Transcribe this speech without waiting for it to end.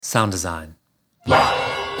Sound design.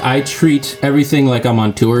 I treat everything like I'm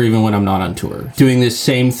on tour, even when I'm not on tour. Doing the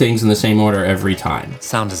same things in the same order every time.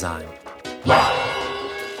 Sound design.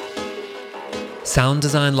 Sound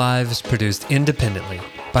Design Live is produced independently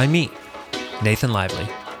by me, Nathan Lively,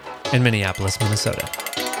 in Minneapolis, Minnesota.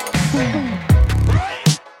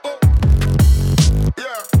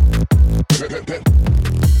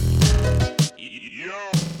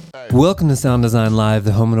 Welcome to Sound Design Live,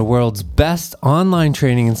 the home of the world's best online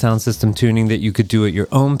training and sound system tuning that you could do at your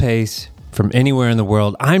own pace from anywhere in the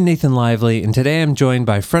world. I'm Nathan Lively, and today I'm joined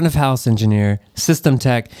by front of house engineer, system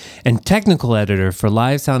tech, and technical editor for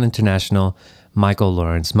Live Sound International, Michael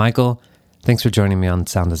Lawrence. Michael, thanks for joining me on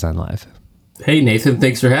Sound Design Live. Hey, Nathan,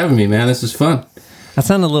 thanks for having me, man. This is fun. I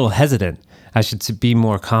sound a little hesitant. I should be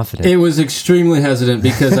more confident. It was extremely hesitant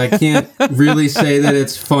because I can't really say that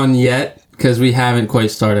it's fun yet because we haven't quite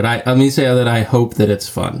started. Let me say that I hope that it's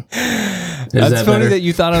fun. That's funny that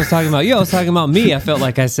you thought I was talking about you. I was talking about me. I felt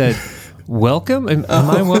like I said, welcome? Am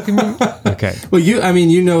I welcoming you? Okay. Well,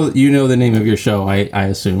 you know the name of your show, I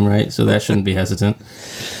assume, right? So that shouldn't be hesitant.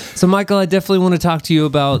 So, Michael, I definitely want to talk to you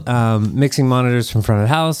about mixing monitors from front of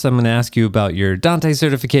house. I'm going to ask you about your Dante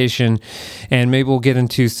certification, and maybe we'll get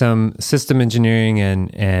into some system engineering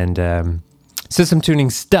and system tuning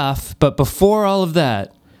stuff. But before all of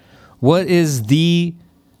that, what is the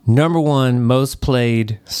number one most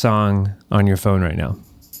played song on your phone right now?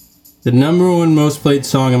 The number one most played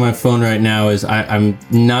song on my phone right now is, I'm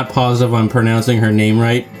not positive I'm pronouncing her name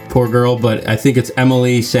right, poor girl, but I think it's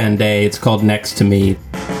Emily Sandé. It's called Next to Me.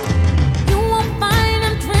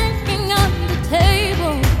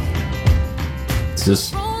 It's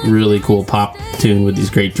this really cool pop tune with these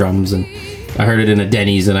great drums, and I heard it in a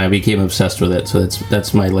Denny's and I became obsessed with it, so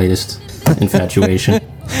that's my latest infatuation.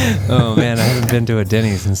 Oh man, I haven't been to a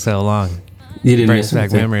Denny's in so long. You didn't brings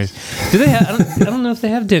back memories. Do they have, I don't know if they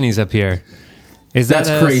have Denny's up here. That's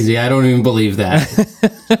crazy. I don't even believe that.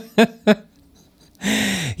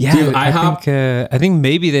 Yeah, dude, I think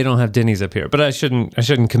maybe they don't have Denny's up here, but I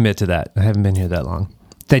shouldn't commit to that. I haven't been here that long.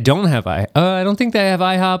 They don't have I don't think they have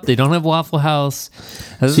IHOP. They don't have Waffle House.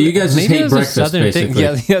 So you guys just hate breakfast, basically.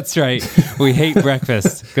 Yeah, that's right. We hate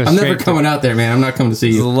breakfast. I'm never coming out there, man. I'm not coming to see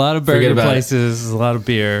you. There's a lot of burger places, a lot of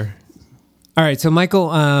beer. All right, so Michael,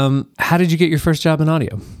 how did you get your first job in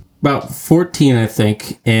audio? About 14, I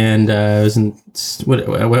think, and I was in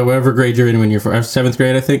whatever grade you're in when you're 7th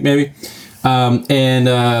grade, I think, maybe. And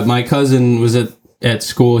my cousin was at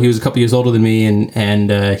school. He was a couple years older than me,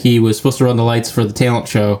 and he was supposed to run the lights for the talent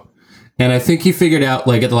show. And I think he figured out,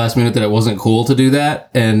 like, at the last minute that it wasn't cool to do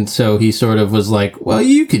that. And so he sort of was like, well,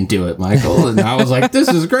 you can do it, Michael. And I was like, this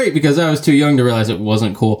is great, because I was too young to realize it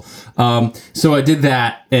wasn't cool. So I did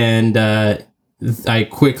that, and I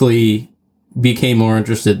quickly became more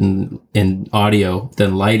interested in audio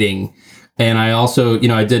than lighting. And I also,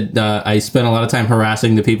 I spent a lot of time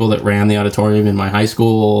harassing the people that ran the auditorium in my high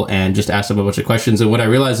school and just asked them a bunch of questions. And what I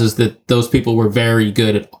realized is that those people were very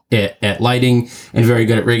good at lighting and very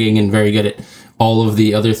good at rigging and very good at all of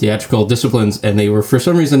the other theatrical disciplines. And they were, for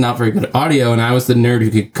some reason, not very good at audio. And I was the nerd who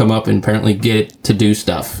could come up and apparently get it to do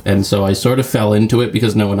stuff. And so I sort of fell into it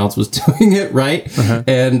because no one else was doing it right. Uh-huh.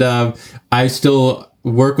 And I still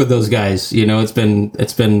work with those guys. It's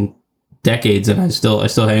been decades, and I still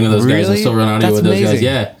hang with those guys and still run audio with those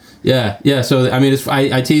guys. Yeah. So I mean,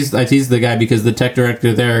 I tease the guy because the tech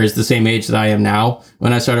director there is the same age that I am now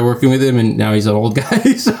when I started working with him, and now he's an old guy.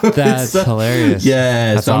 So that's hilarious.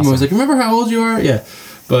 Yeah. That's so awesome. I was like, remember how old you are? Yeah.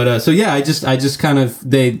 But I just kind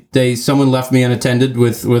of someone left me unattended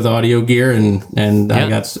with audio gear, and I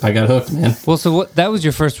got hooked, man. Well, so that was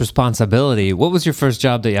your first responsibility. What was your first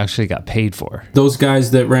job that you actually got paid for? Those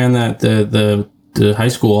guys that ran the high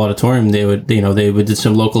school auditorium, they would do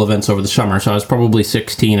some local events over the summer. So I was probably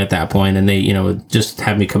 16 at that point, and they, would just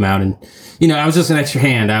have me come out and, I was just an extra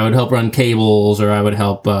hand. I would help run cables, or I would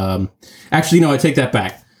help, actually, no, I take that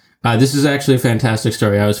back. This is actually a fantastic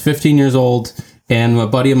story. I was 15 years old, and a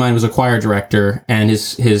buddy of mine was a choir director, and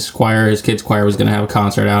his kids' choir was going to have a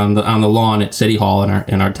concert out on the lawn at City Hall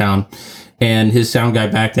in our town. And his sound guy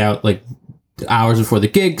backed out, like, hours before the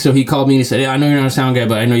gig, so he called me and he said, I know you're not a sound guy,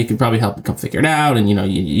 but I know you could probably help me come figure it out, and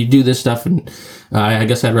you do this stuff, and I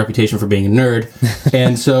guess I had a reputation for being a nerd.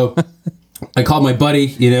 And so I called my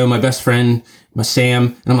buddy, my best friend, my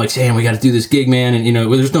Sam, and I'm like, Sam, we got to do this gig, man. And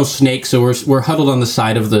there's no snake, so we're huddled on the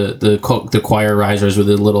side of the choir risers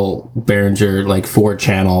with a little Behringer, like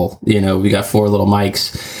 4-channel, we got 4 little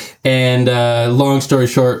mics. And long story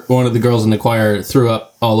short, one of the girls in the choir threw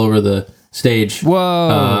up all over the stage.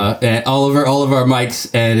 Whoa. And all of our mics,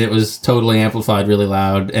 and it was totally amplified really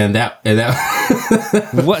loud. And that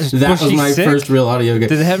What, that was she my sick? first real audio gig.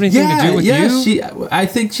 Did it have anything to do with you? I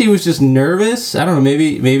think she was just nervous. I don't know.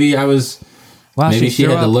 Maybe I was. Wow, maybe she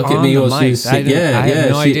threw had to up look at on me the while she was mic. sick. I have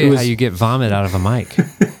no idea it was, how you get vomit out of a mic.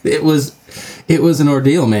 it was an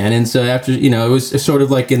ordeal, man. And so after, it was sort of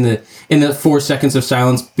like in the 4 seconds of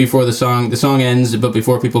silence before the song ends, but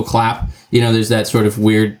before people clap, there's that sort of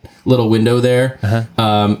weird little window there.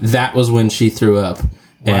 Uh-huh. That was when she threw up.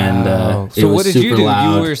 Wow. And it so was what did super you do?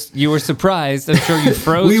 loud. You were surprised. I'm sure you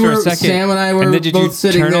froze for a second. Sam and I were and then did both you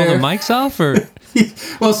sitting turn there. all the mics off, or?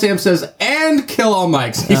 Well, Sam says, and kill all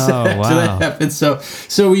mics. He said after wow. that happened. So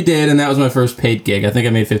we did, and that was my first paid gig. I think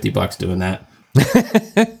I made $50 doing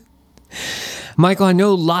that. Michael, I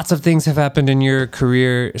know lots of things have happened in your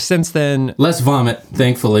career since then. Less vomit,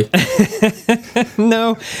 thankfully.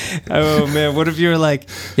 No. Oh, man. What if you were like,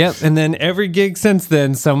 yep, and then every gig since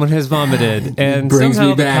then, someone has vomited. And Brings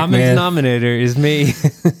somehow me back, the common man. denominator is me.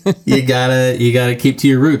 You gotta keep to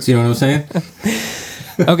your roots, you know what I'm saying?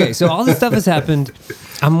 Okay, so all this stuff has happened.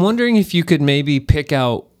 I'm wondering if you could maybe pick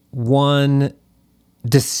out one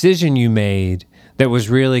decision you made that was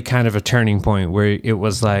really kind of a turning point where it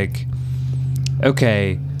was like,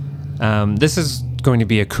 okay, this is going to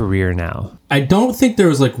be a career now. I don't think there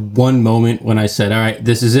was like one moment when I said, all right,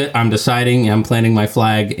 this is it. I'm deciding, I'm planting my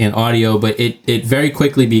flag in audio, but it very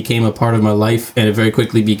quickly became a part of my life, and it very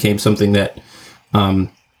quickly became something that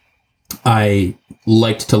I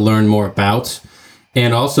liked to learn more about,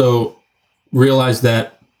 and also realized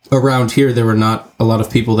that around here there were not a lot of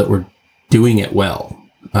people that were doing it well.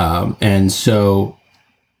 And so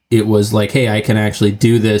it was like, hey, I can actually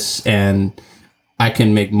do this, and I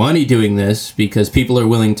can make money doing this because people are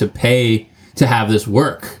willing to pay to have this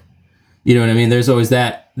work. You know what I mean? There's always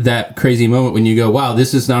that crazy moment when you go, wow,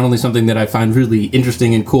 this is not only something that I find really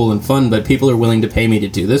interesting and cool and fun, but people are willing to pay me to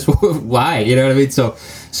do this. Why? You know what I mean? So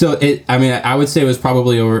I would say it was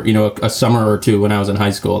probably over, a summer or two when I was in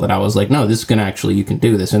high school that I was like, no, this is you can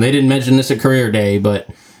do this. And they didn't mention this at career day, but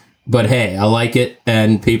hey, I like it,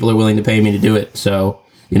 and people are willing to pay me to do it. So,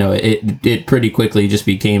 it pretty quickly just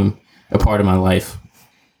became a part of my life.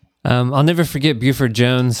 I'll never forget Buford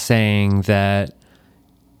Jones saying that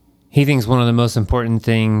he thinks one of the most important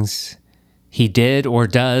things he did or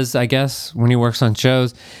does, I guess, when he works on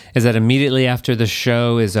shows, is that immediately after the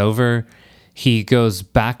show is over, he goes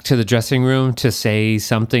back to the dressing room to say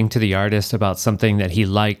something to the artist about something that he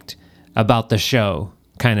liked about the show,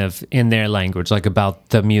 kind of in their language, like about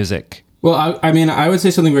the music. Well, I would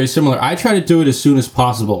say something very similar. I try to do it as soon as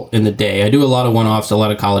possible in the day. I do a lot of one-offs, a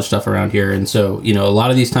lot of college stuff around here. And so, a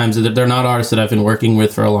lot of these times, they're not artists that I've been working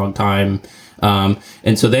with for a long time.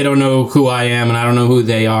 And so they don't know who I am, and I don't know who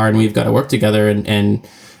they are, and we've got to work together. And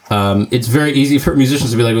it's very easy for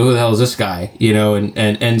musicians to be like, well, who the hell is this guy?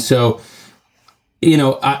 And so,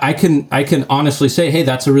 I can honestly say, hey,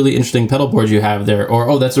 that's a really interesting pedal board you have there. Or,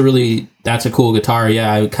 oh, that's a cool guitar.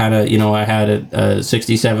 Yeah, I kind of, I had a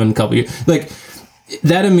 67 couple years. Like,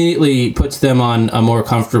 that immediately puts them on a more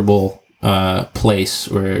comfortable place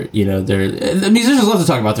where, the musicians love to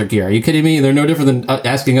talk about their gear. Are you kidding me? They're no different than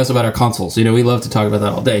asking us about our consoles. We love to talk about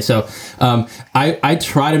that all day. So I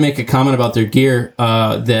try to make a comment about their gear,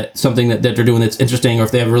 that something that they're doing that's interesting, or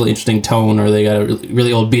if they have a really interesting tone, or they got a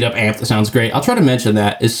really old beat up amp that sounds great. I'll try to mention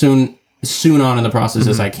that as soon on in the process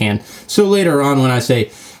as I can. So later on, when I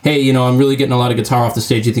say, hey, I'm really getting a lot of guitar off the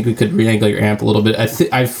stage, you think we could re-angle your amp a little bit?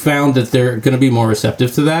 I've found that they're going to be more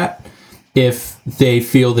receptive to that if they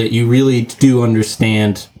feel that you really do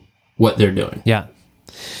understand what they're doing. Yeah,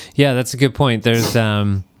 that's a good point. There's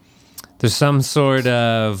some sort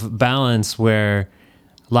of balance where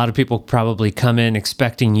a lot of people probably come in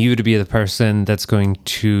expecting you to be the person that's going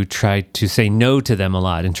to try to say no to them a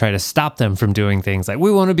lot and try to stop them from doing things like,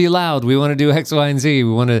 we want to be loud, we want to do X, Y, and Z, we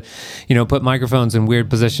want to, put microphones in weird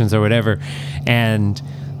positions or whatever. And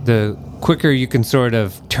the quicker you can sort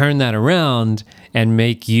of turn that around and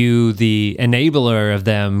make you the enabler of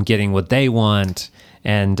them getting what they want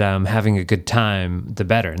and having a good time, the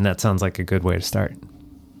better. And that sounds like a good way to start.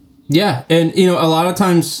 Yeah, and a lot of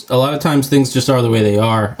times things just are the way they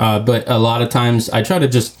are. But a lot of times I try to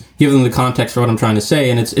just give them the context for what I'm trying to say,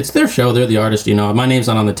 and it's their show, they're the artist. My name's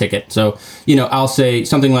not on the ticket, so I'll say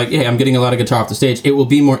something like, "Hey, I'm getting a lot of guitar off the stage. It will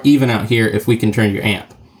be more even out here if we can turn your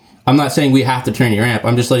amp." I'm not saying we have to turn your amp.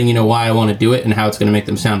 I'm just letting you know why I want to do it and how it's going to make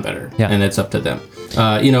them sound better. Yeah. And it's up to them.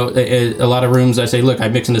 A lot of rooms I say, look, I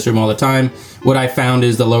mix in this room all the time. What I found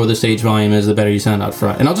is the lower the stage volume is, the better you sound out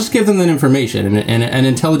front. And I'll just give them that information. And an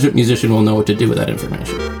intelligent musician will know what to do with that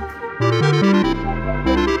information.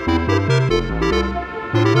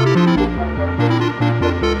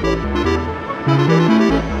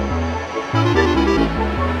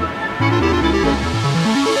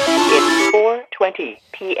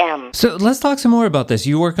 p.m. So let's talk some more about this.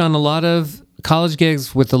 You work on a lot of college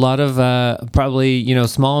gigs with a lot of probably,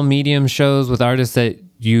 small, medium shows with artists that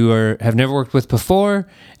you have never worked with before,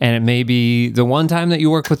 and it may be the one time that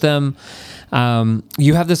you work with them.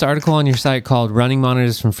 You have this article on your site called Running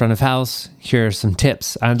Monitors from Front of House. Here are some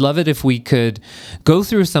tips. I'd love it if we could go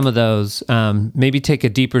through some of those, maybe take a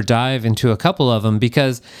deeper dive into a couple of them,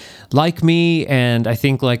 because like me, and I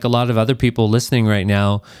think like a lot of other people listening right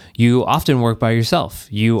now, you often work by yourself.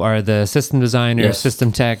 You are the system designer, Yes.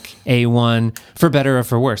 system tech, A1, for better or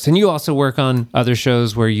for worse. And you also work on other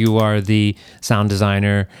shows where you are the sound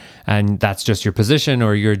designer, and that's just your position,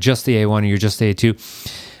 or you're just the A1 or you're just the A2.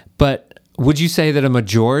 But would you say that a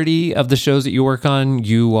majority of the shows that you work on,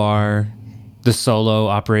 you are the solo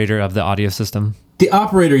operator of the audio system? The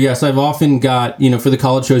operator, yes. I've often got, for the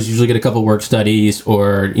college shows, usually get a couple work studies,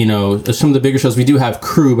 or, some of the bigger shows, we do have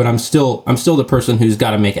crew, but I'm still the person who's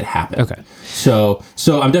got to make it happen. Okay. So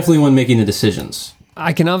I'm definitely one making the decisions.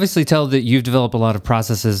 I can obviously tell that you've developed a lot of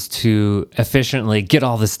processes to efficiently get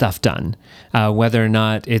all this stuff done, whether or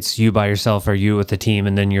not it's you by yourself or you with the team,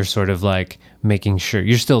 and then you're sort of like making sure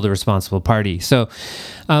you're still the responsible party. So,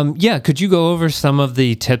 could you go over some of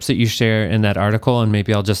the tips that you share in that article, and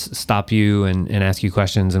maybe I'll just stop you and ask you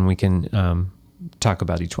questions, and we can talk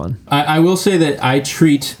about each one. I will say that I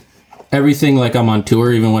treat everything like I'm on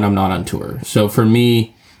tour, even when I'm not on tour. So for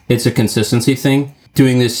me, it's a consistency thing.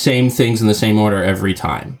 Doing the same things in the same order every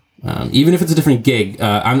time. Even if it's a different gig,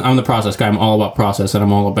 I'm the process guy. I'm all about process, and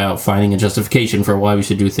I'm all about finding a justification for why we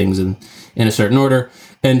should do things in a certain order.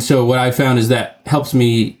 And so what I found is that helps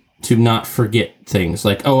me to not forget things.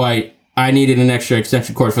 Like, I needed an extra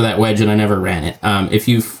extension cord for that wedge, and I never ran it.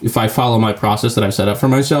 If I follow my process that I've set up for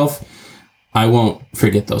myself, I won't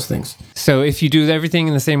forget those things. So if you do everything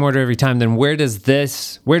in the same order every time, then where do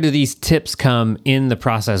these tips come in the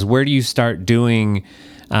process? Where do you start doing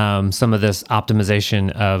some of this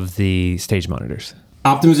optimization of the stage monitors?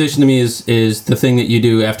 Optimization to me is the thing that you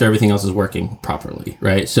do after everything else is working properly,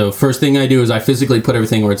 right? So first thing I do is I physically put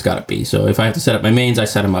everything where it's got to be. So if I have to set up my mains, I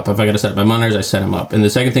set them up. If I got to set up my monitors, I set them up. And the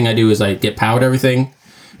second thing I do is I get powered everything.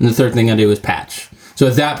 And the third thing I do is patch. So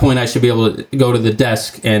at that point, I should be able to go to the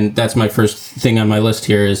desk, and that's my first thing on my list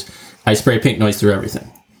here is I spray pink noise through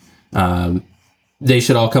everything. They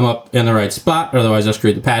should all come up in the right spot, otherwise I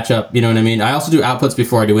screwed the patch up, you know what I mean? I also do outputs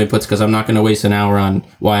before I do inputs, because I'm not going to waste an hour on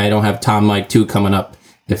why I don't have Tom Mic 2 coming up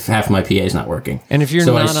if half my PA is not working. And if you're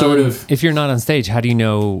if you're not on stage, how do you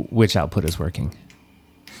know which output is working?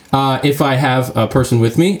 If I have a person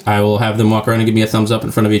with me, I will have them walk around and give me a thumbs up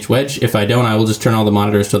in front of each wedge. If I don't, I will just turn all the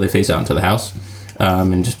monitors till they face out into the house.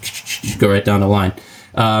 And just go right down the line.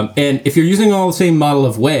 And if you're using all the same model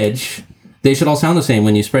of wedge, they should all sound the same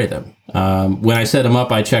when you spray them. When I set them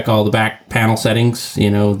up, I check all the back panel settings,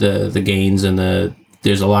 the gains, and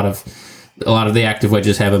there's a lot of the active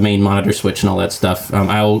wedges have a main monitor switch and all that stuff.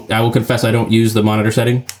 I will confess I don't use the monitor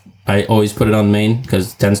setting. I always put it on main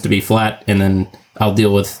because it tends to be flat, and then I'll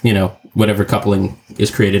deal with, whatever coupling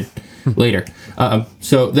is created later.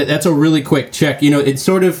 So that's a really quick check. It's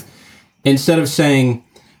sort of, instead of saying,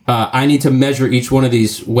 I need to measure each one of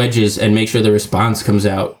these wedges and make sure the response comes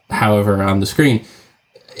out however on the screen,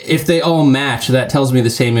 if they all match, that tells me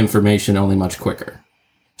the same information, only much quicker.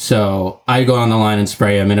 So I go on the line and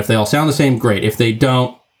spray them, and if they all sound the same, great. If they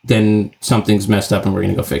don't, then something's messed up and we're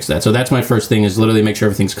going to go fix that. So that's my first thing, is literally make sure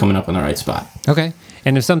everything's coming up on the right spot. Okay.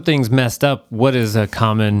 And if something's messed up, what is a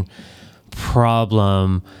common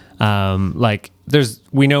problem?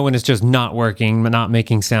 We know when it's just not working, not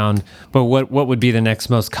making sound, but what would be the next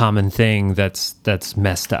most common thing that's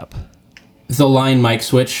messed up? The line mic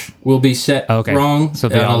switch will be set wrong. So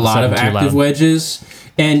a lot of active wedges.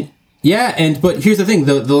 But here's the thing,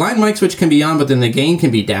 the line mic switch can be on, but then the gain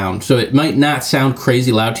can be down. So it might not sound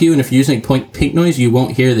crazy loud to you. And if you're using pink noise, you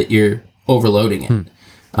won't hear that you're overloading it.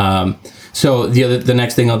 So the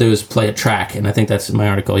next thing I'll do is play a track, and I think that's in my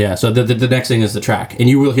article. Yeah. So the next thing is the track, and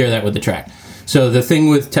you will hear that with the track. So the thing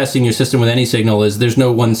with testing your system with any signal is there's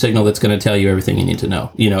no one signal that's going to tell you everything you need to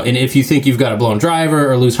know. And if you think you've got a blown driver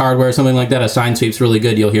or loose hardware or something like that, a sine sweep's really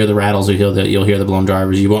good. You'll hear the rattles, or you'll hear the blown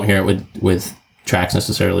drivers. You won't hear it with tracks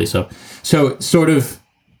necessarily. So sort of,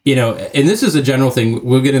 and this is a general thing.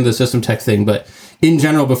 We'll get into the system tech thing, but in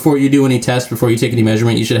general, before you do any tests, before you take any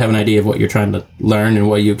measurement, you should have an idea of what you're trying to learn and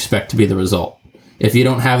what you expect to be the result. If you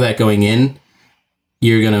don't have that going in,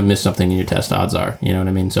 you're going to miss something in your test, odds are. You know what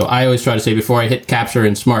I mean? So I always try to say, before I hit capture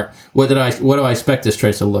and smart, what do I expect this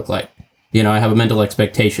trace to look like? I have a mental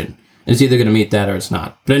expectation. It's either going to meet that or it's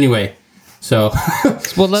not. But anyway, so...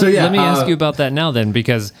 let me ask you about that now then,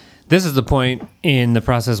 because this is the point in the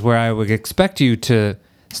process where I would expect you to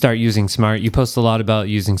start using Smart. You post a lot about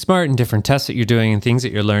using Smart and different tests that you're doing and things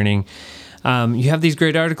that you're learning. You have these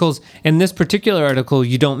great articles. In this particular article,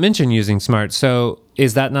 you don't mention using Smart. So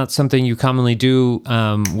is that not something you commonly do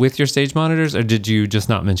with your stage monitors, or did you just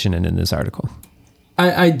not mention it in this article?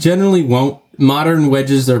 I generally won't. Modern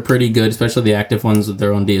wedges are pretty good, especially the active ones with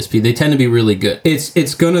their own DSP. They tend to be really good.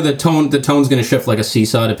 It's gonna the tone's gonna shift like a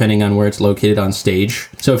seesaw depending on where it's located on stage.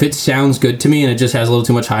 So if it sounds good to me and it just has a little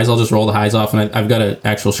too much highs, I'll just roll the highs off. And I've got an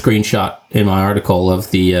actual screenshot in my article of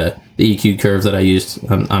the EQ curve that I used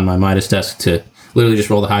on my Midas desk to literally just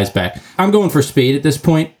roll the highs back. I'm going for speed at this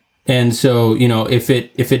point, and so if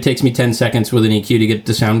it takes me 10 seconds with an EQ to get it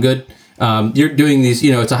to sound good. You're doing these,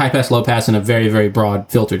 it's a high pass, low pass, and a very, very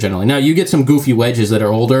broad filter generally. Now, you get some goofy wedges that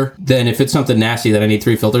are older, then if it's something nasty that I need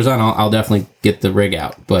 3 filters on, I'll definitely get the rig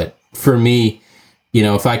out. But for me,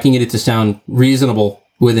 if I can get it to sound reasonable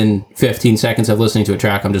within 15 seconds of listening to a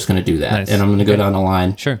track, I'm just going to do that. Nice. And I'm going to go down the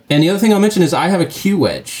line. Sure. And the other thing I'll mention is I have a Q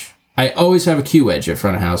wedge. I always have a Q wedge at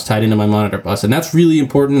front of house tied into my monitor bus, and that's really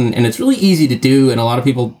important, and it's really easy to do, and a lot of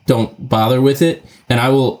people don't bother with it, and I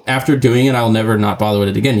will, after doing it, I'll never not bother with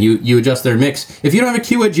it again. You adjust their mix. If you don't have a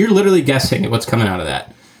Q wedge, you're literally guessing at what's coming out of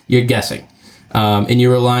that. You're guessing, and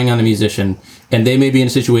you're relying on a musician, and they may be in a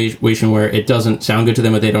situation where it doesn't sound good to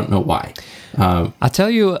them, but they don't know why. I'll tell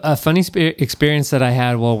you a funny experience that I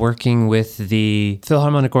had while working with the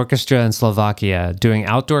Philharmonic Orchestra in Slovakia, doing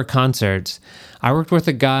outdoor concerts. I worked with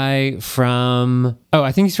a guy from,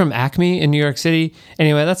 I think he's from Acme in New York City.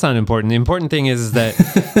 Anyway, that's not important. The important thing is that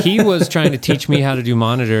he was trying to teach me how to do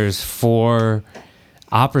monitors for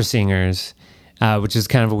opera singers, which is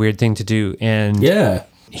kind of a weird thing to do. And yeah,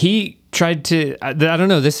 he tried to, I don't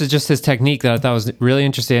know, this is just his technique that I thought was really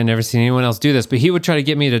interesting. I've never seen anyone else do this, but he would try to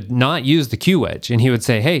get me to not use the Q wedge. And he would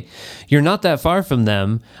say, hey, you're not that far from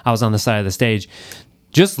them. I was on the side of the stage.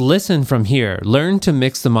 Just listen from here. Learn to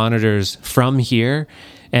mix the monitors from here,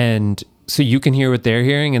 and so you can hear what they're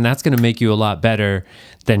hearing, and that's going to make you a lot better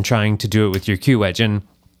than trying to do it with your Q wedge. And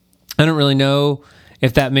I don't really know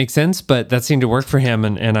if that makes sense, but that seemed to work for him,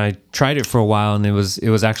 and I tried it for a while, and it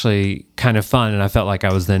was actually kind of fun, and I felt like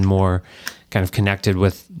I was then more kind of connected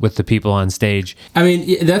with the people on stage. I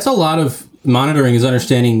mean, that's a lot of monitoring, is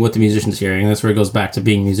understanding what the musician's hearing. That's where it goes back to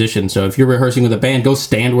being a musician. So if you're rehearsing with a band, go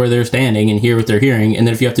stand where they're standing and hear what they're hearing. And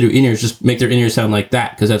then if you have to do in-ears, just make their in-ears sound like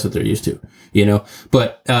that, because that's what they're used to,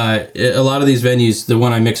 But a lot of these venues, the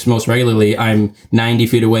one I mix most regularly, I'm 90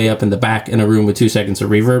 feet away up in the back in a room with 2 seconds of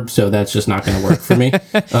reverb. So that's just not going to work for me.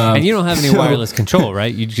 And you don't have any wireless control,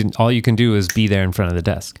 right? All you can do is be there in front of the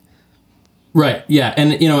desk. Right. Yeah.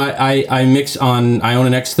 And, I mix on, I own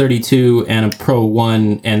an X32 and a Pro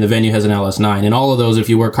 1, and the venue has an LS9. And all of those, if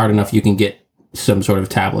you work hard enough, you can get some sort of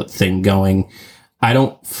tablet thing going. I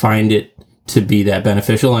don't find it to be that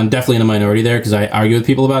beneficial. I'm definitely in a minority there because I argue with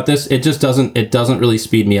people about this. It just doesn't really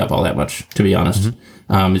speed me up all that much, to be honest.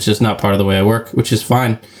 Mm-hmm. It's just not part of the way I work, which is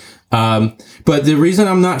fine. But the reason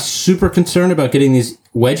I'm not super concerned about getting these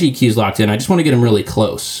wedge EQs locked in, I just want to get them really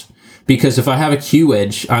close. Because if I have a Q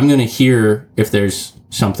wedge, I'm going to hear if there's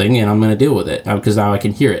something, and I'm going to deal with it because now I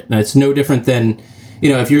can hear it. And it's no different than,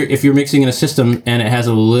 if you're mixing in a system and it has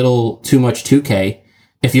a little too much 2K,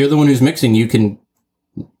 if you're the one who's mixing, you can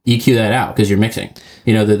EQ that out because you're mixing.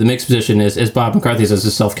 The mix position is, as Bob McCarthy says,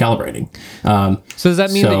 is self-calibrating. So does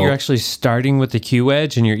that mean that you're actually starting with the Q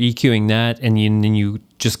wedge and you're EQing that, and then you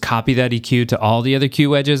just copy that EQ to all the other Q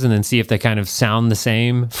wedges and then see if they kind of sound the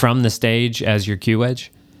same from the stage as your Q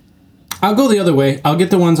wedge? I'll go the other way. I'll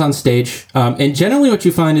get the ones on stage. And generally what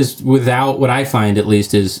you find is, what I find at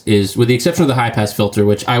least is with the exception of the high pass filter,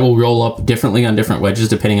 which I will roll up differently on different wedges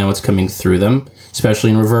depending on what's coming through them,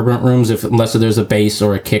 especially in reverberant rooms. Unless there's a bass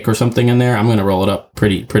or a kick or something in there, I'm going to roll it up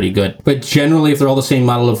pretty good. But generally, if they're all the same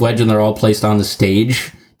model of wedge and they're all placed on the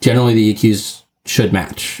stage, generally the EQs should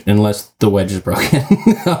match unless the wedge is broken.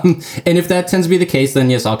 And if that tends to be the case, then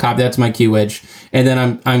yes, I'll copy that to my Q wedge, and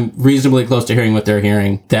then I'm reasonably close to hearing what they're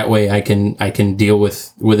hearing. That way I can deal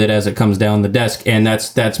with it as it comes down the desk, and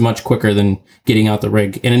that's much quicker than getting out the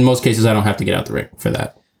rig. And in most cases, I don't have to get out the rig for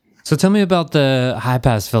that. So tell me about the high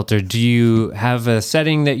pass filter. Do you have a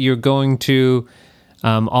setting that you're going to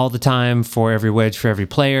all the time for every wedge, for every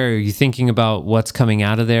player? Are you thinking about what's coming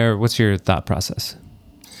out of there? What's your thought process?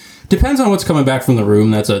 Depends on what's coming back from the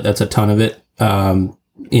room. That's a ton of it.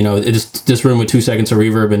 It's this room with 2 seconds of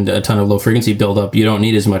reverb and a ton of low frequency buildup. You don't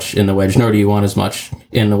need as much in the wedge, nor do you want as much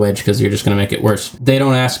in the wedge because you're just going to make it worse. They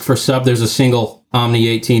don't ask for sub. There's a single Omni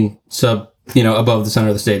 18 sub, above the center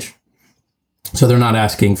of the stage. So they're not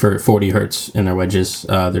asking for 40 hertz in their wedges.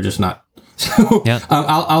 They're just not. So yeah.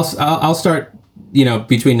 I'll start,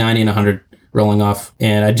 between 90 and 100 rolling off,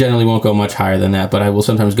 and I generally won't go much higher than that, but I will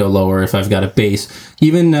sometimes go lower if I've got a bass.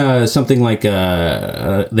 Even something like they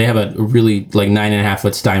have a really like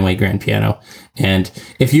 9.5-foot Steinway grand piano, and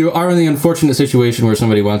if you are in the unfortunate situation where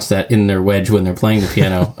somebody wants that in their wedge when they're playing the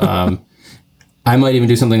piano, I might even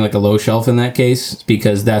do something like a low shelf in that case,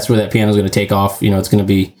 because that's where that piano is going to take off. It's going to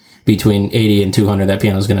be between 80 and 200. That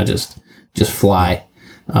piano is going to just fly.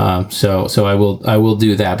 So I will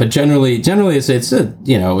do that, but generally it's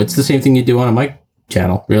the same thing you do on a mic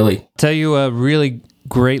channel, really. Tell you a really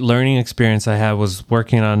great learning experience I had was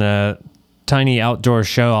working on a tiny outdoor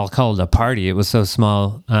show. I'll call it a party. It was so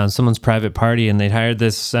small, someone's private party, and they'd hired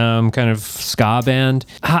this kind of ska band.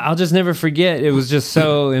 I'll just never forget. It was just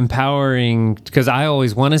so empowering, because I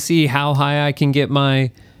always want to see how high I can get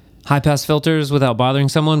my high pass filters without bothering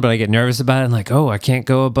someone, but I get nervous about it and like, oh, I can't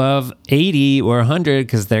go above 80 or 100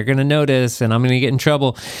 because they're going to notice and I'm going to get in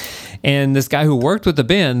trouble. And this guy who worked with the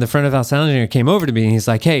band, the front of house sound engineer, came over to me and he's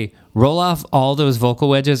like, hey, roll off all those vocal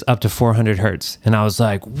wedges up to 400 hertz. And I was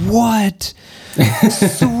like, what?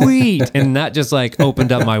 Sweet. And that just like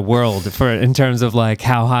opened up my world in terms of like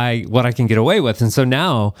how high, what I can get away with. And so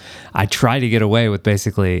now I try to get away with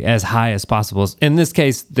basically as high as possible. In this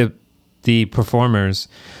case, the performers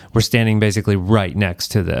were standing basically right next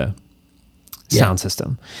to the sound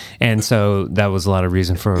system, and so that was a lot of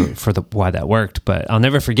reason for why that worked. But I'll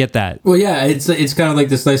never forget that. Well, yeah, it's kind of like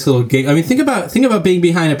this nice little gig. I mean, think about being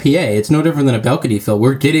behind a PA. It's no different than a balcony fill.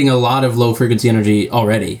 We're getting a lot of low frequency energy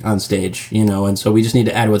already on stage, and so we just need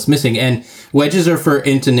to add what's missing. And wedges are for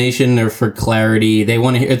intonation or for clarity. They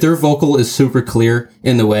want to hear, if their vocal is super clear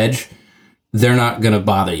in the wedge, they're not going to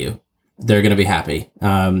bother you. They're going to be happy.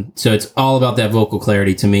 So it's all about that vocal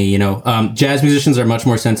clarity to me. Jazz musicians are much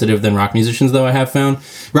more sensitive than rock musicians, though, I have found.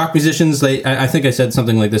 Rock musicians, I think I said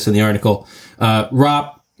something like this in the article.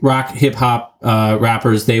 Rock, hip hop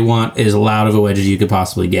rappers, they want as loud of a wedge as you could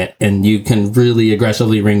possibly get. And you can really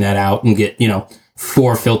aggressively ring that out and get,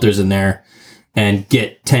 4 filters in there and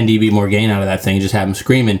get 10 dB more gain out of that thing. Just have them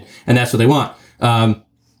screaming. And that's what they want.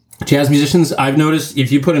 Jazz musicians, I've noticed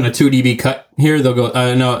if you put in a 2 dB cut here, they'll go,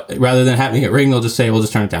 no, rather than having it ring, they'll just say, we'll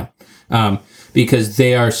just turn it down. Because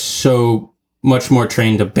they are so much more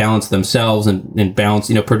trained to balance themselves and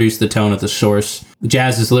balance, produce the tone at the source.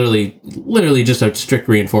 Jazz is literally just a strict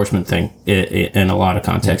reinforcement thing in a lot of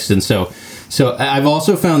contexts. And so I've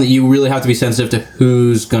also found that you really have to be sensitive to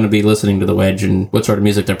who's going to be listening to the wedge and what sort of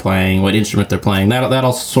music they're playing, what instrument they're playing. That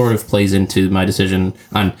all sort of plays into my decision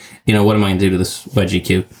on, what am I going to do to this wedge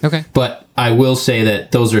EQ? Okay. But I will say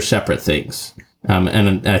that those are separate things.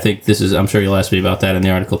 And I think I'm sure you'll ask me about that in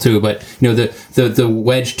the article too. But, the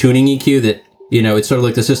wedge tuning EQ that, it's sort of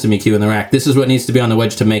like the system EQ in the rack. This is what needs to be on the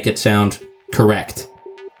wedge to make it sound correct.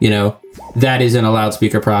 That is in a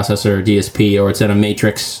loudspeaker processor or DSP, or it's in a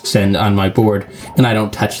matrix send on my board, and I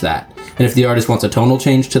don't touch that. And if the artist wants a tonal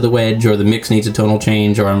change to the wedge, or the mix needs a tonal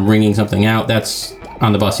change, or I'm ringing something out, that's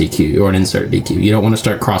on the bus EQ or an insert EQ. You don't want to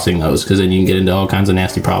start crossing those, because then you can get into all kinds of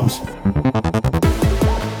nasty problems.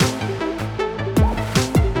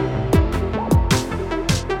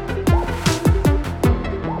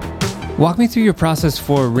 Walk me through your process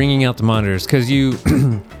for ringing out the monitors, because you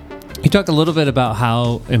you talked a little bit about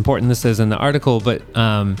how important this is in the article, but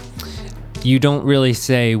you don't really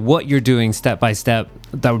say what you're doing step by step.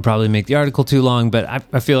 That would probably make the article too long, but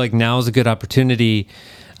I feel like now is a good opportunity.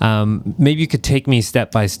 Maybe you could take me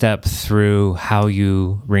step by step through how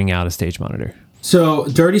you ring out a stage monitor. So,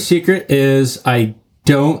 dirty secret is I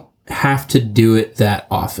don't have to do it that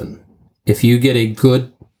often. If you get a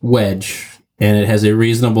good wedge and it has a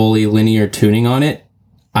reasonably linear tuning on it,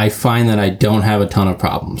 I find that I don't have a ton of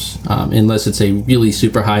problems, unless it's a really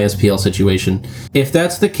super high SPL situation. If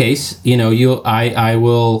that's the case, I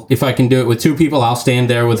will, if I can do it with 2 people, I'll stand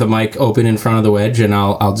there with a mic open in front of the wedge and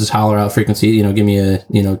I'll just holler out frequency, give me a, 3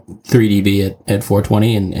 dB at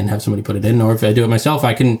 420 and have somebody put it in. Or if I do it myself,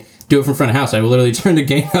 I can do it from front of house. I will literally turn the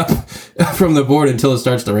gain up from the board until it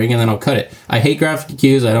starts to ring, and then I'll cut it. I hate graphic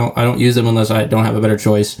EQs. I don't use them unless I don't have a better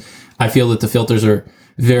choice. I feel that the filters are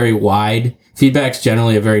very wide. Feedback's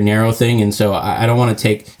generally a very narrow thing, and so I don't want to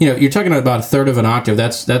take, you're talking about a third of an octave.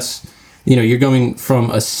 That's you're going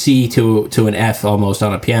from a C to an F almost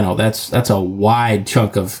on a piano. That's a wide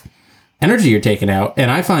chunk of energy you're taking out,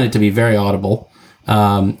 and I find it to be very audible.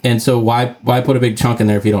 And so why put a big chunk in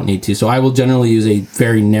there if you don't need to? So I will generally use a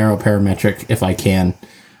very narrow parametric if I can,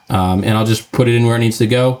 and I'll just put it in where it needs to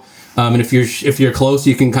go. And if you're close,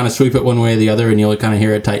 you can kind of sweep it one way or the other, and you'll kind of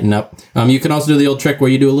hear it tighten up. You can also do the old trick where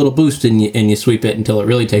you do a little boost and you sweep it until it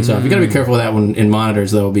really takes off. You got to be careful with that one in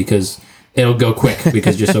monitors though, because it'll go quick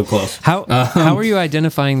because you're so close. How are you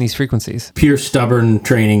identifying these frequencies? Pure stubborn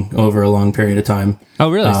training over a long period of time.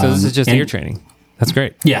 Oh, really? So this is just ear training. That's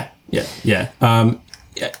great. Yeah. The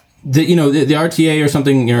RTA or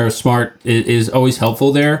something, smart is always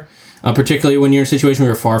helpful there, particularly when you're in a situation where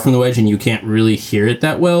you're far from the wedge and you can't really hear it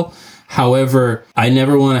that well. However, I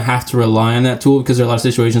never want to have to rely on that tool because there are a lot of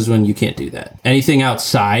situations when you can't do that. Anything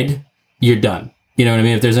outside, you're done. You know what I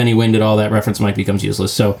mean? If there's any wind at all, that reference mic becomes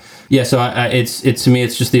useless. So yeah, it's to me,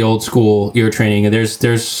 it's just the old school ear training. And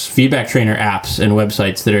there's feedback trainer apps and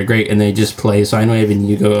websites that are great, and they just play a sine wave, and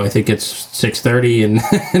you go, I think it's 630, and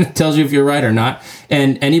it tells you if you're right or not.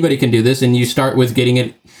 And anybody can do this, and you start with getting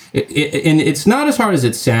it, and it's not as hard as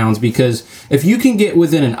it sounds, because if you can get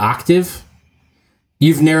within an octave,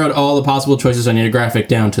 you've narrowed all the possible choices on your graphic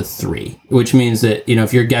down to 3, which means that,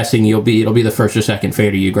 if you're guessing, it'll be the first or second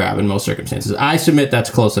fader you grab in most circumstances. I submit that's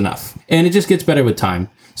close enough. And it just gets better with time.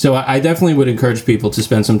 So I definitely would encourage people to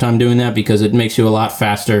spend some time doing that, because it makes you a lot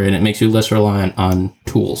faster and it makes you less reliant on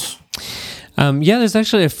tools. There's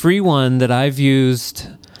actually a free one that I've used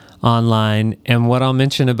online. And what I'll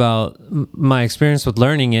mention about my experience with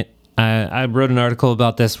learning it, I wrote an article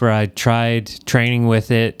about this where I tried training with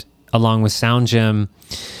it along with Sound Gym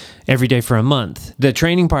every day for a month. The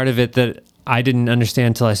training part of it that I didn't understand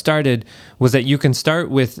until I started was that you can start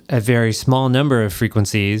with a very small number of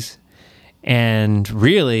frequencies, and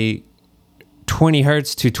really 20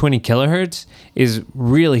 hertz to 20 kilohertz is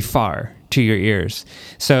really far to your ears.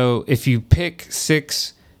 So if you pick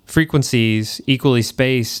 6 frequencies equally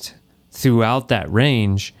spaced throughout that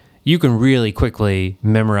range, you can really quickly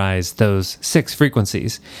memorize those 6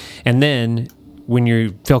 frequencies. And then when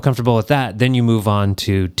you feel comfortable with that, then you move on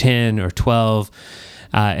to 10 or 12,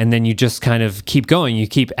 and then you just kind of keep going. You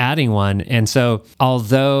keep adding one. And so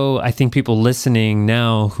although I think people listening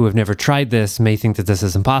now who have never tried this may think that this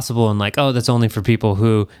is impossible and like, oh, that's only for people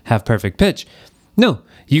who have perfect pitch. No,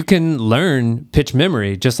 you can learn pitch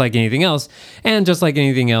memory just like anything else. And just like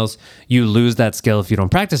anything else, you lose that skill if you don't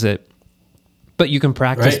practice it. But you can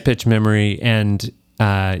practice pitch memory, and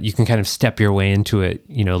you can kind of step your way into it,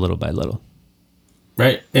 little by little.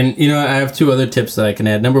 Right. And, I have 2 other tips that I can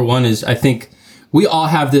add. Number 1 is, I think we all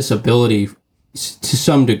have this ability to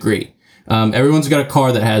some degree. Everyone's got a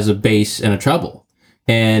car that has a bass and a treble.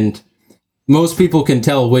 And most people can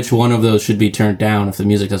tell which one of those should be turned down if the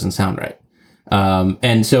music doesn't sound right.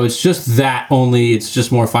 And so it's just that, only it's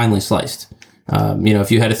just more finely sliced. If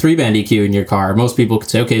you had a 3-band EQ in your car, most people could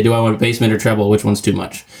say, okay, do I want bass, mid, or treble? Which one's too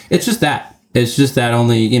much? It's just that. It's just that,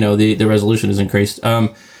 only, the resolution is increased.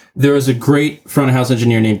 There was a great front of house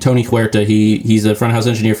engineer named Tony Huerta. He's a front of house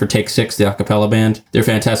engineer for Take 6, the a cappella band. They're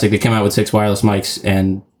fantastic. They came out with 6 wireless mics,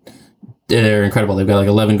 and they're incredible. They've got like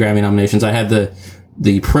 11 Grammy nominations. I had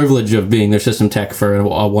the privilege of being their system tech for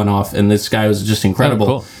a one-off, and this guy was just incredible.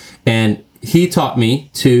 Oh, cool. And he taught me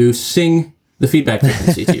to sing the feedback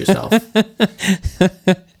frequency to yourself.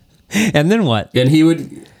 And then what? And he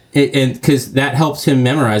would... And because that helps him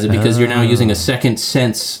memorize it, because you're now using a second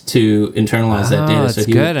sense to internalize that data. That's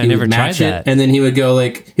good. I never tried that. And then he would go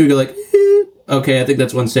like, okay, I think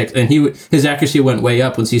that's 1/6. And his accuracy went way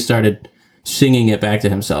up once he started singing it back to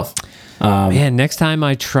himself. Man, next time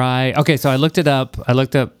I try. Okay, so I looked it up. I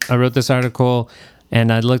wrote this article,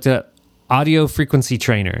 and I looked at Audio Frequency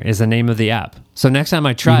Trainer is the name of the app. So next time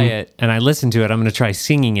I try it and I listen to it, I'm going to try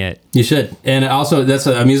singing it. You should. And also, that's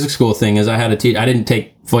a music school thing. Is I had a teacher. I didn't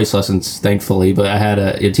take voice lessons, thankfully, but I had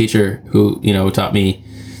a teacher who taught me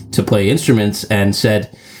to play instruments, and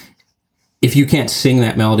said, if you can't sing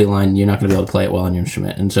that melody line, you're not going to be able to play it well on your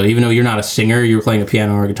instrument. And so even though you're not a singer, you're playing a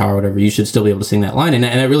piano or a guitar or whatever, you should still be able to sing that line. And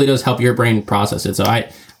it really does help your brain process it. So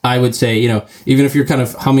I would say, even if you're kind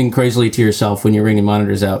of humming crazily to yourself when you're ringing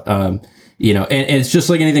monitors out, and it's just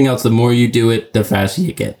like anything else. The more you do it, the faster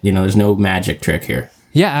you get. There's no magic trick here.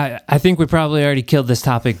 Yeah, I think we probably already killed this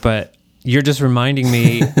topic, but you're just reminding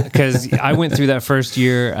me, because I went through that first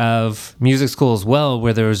year of music school as well,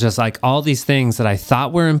 where there was just like all these things that I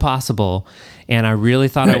thought were impossible, and I really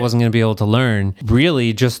thought I wasn't going to be able to learn.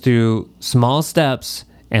 Really, just through small steps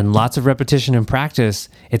and lots of repetition and practice,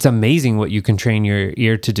 it's amazing what you can train your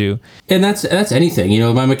ear to do. And that's anything.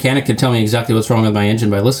 My mechanic can tell me exactly what's wrong with my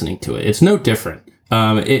engine by listening to it. It's no different.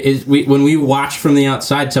 When we watch from the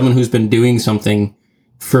outside someone who's been doing something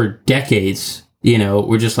for decades,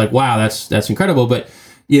 we're just like, wow, that's incredible. But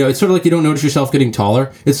it's sort of like you don't notice yourself getting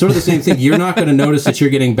taller. It's sort of the same thing. You're not going to notice that you're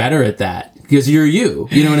getting better at that because you're you.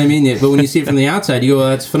 You know what I mean? But when you see it from the outside, you go, well,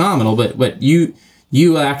 that's phenomenal. But you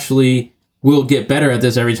actually will get better at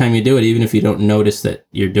this every time you do it, even if you don't notice that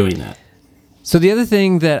you're doing that. So the other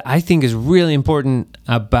thing that I think is really important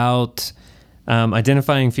about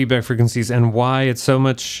identifying feedback frequencies and why it's so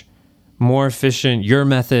much more efficient, your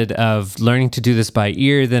method of learning to do this by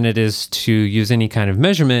ear than it is to use any kind of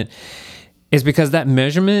measurement, is because that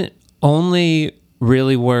measurement only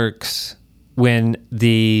really works when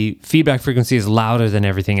the feedback frequency is louder than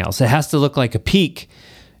everything else. It has to look like a peak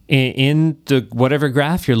in the whatever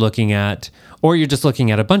graph you're looking at, or you're just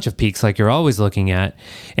looking at a bunch of peaks like you're always looking at.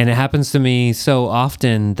 And it happens to me so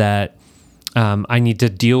often that I need to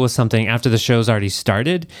deal with something after the show's already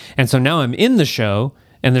started. And so now I'm in the show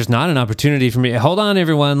and there's not an opportunity for me. Hold on,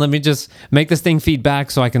 everyone. Let me just make this thing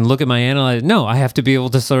feedback so I can look at my analyze. No, I have to be able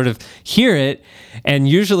to sort of hear it and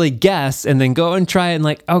usually guess and then go and try it and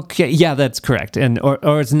like, okay, yeah, that's correct. And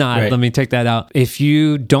or it's not. Right. Let me take that out. If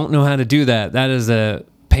you don't know how to do that, that is a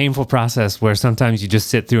painful process where sometimes you just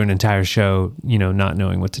sit through an entire show, not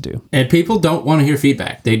knowing what to do. And people don't want to hear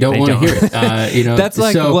feedback. They don't want to hear it. That's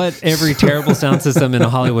like what every terrible sound system in a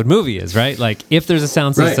Hollywood movie is, right? Like if there's a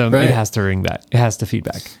sound system, right. It has to ring back. It has to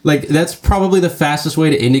feedback. Like that's probably the fastest way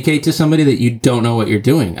to indicate to somebody that you don't know what you're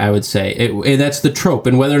doing, I would say. And that's the trope.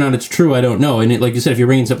 And whether or not it's true, I don't know. And like you said, if you're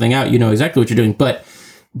ringing something out, you know exactly what you're doing. But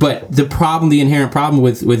the inherent problem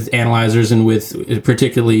with analyzers and with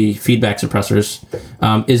particularly feedback suppressors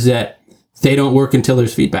is that they don't work until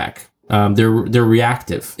there's feedback. They're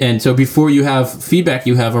reactive. And so before you have feedback,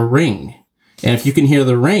 you have a ring. And if you can hear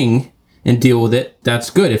the ring and deal with it, that's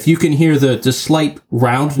good. If you can hear the slight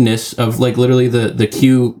roundness of like literally the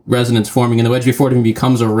Q resonance forming in the wedge before it even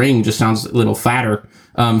becomes a ring, just sounds a little fatter.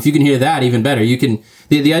 If you can hear that, even better. You can.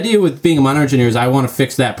 The idea with being a monitor engineer is I want to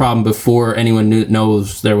fix that problem before anyone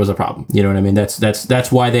knows there was a problem. You know what I mean?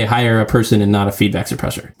 That's why they hire a person and not a feedback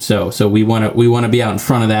suppressor. So we want to be out in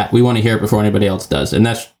front of that. We want to hear it before anybody else does, and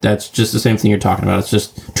that's just the same thing you're talking about. It's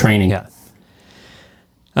just training. Yeah.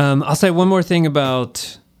 I'll say one more thing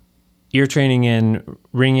about ear training and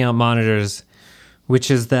ringing out monitors,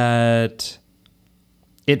 which is that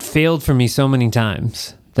it failed for me so many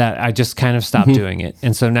times that I just kind of stopped doing it.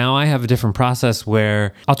 And so now I have a different process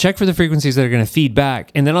where I'll check for the frequencies that are going to feed back,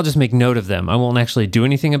 and then I'll just make note of them. I won't actually do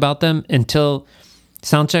anything about them until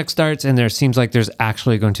sound check starts and there seems like there's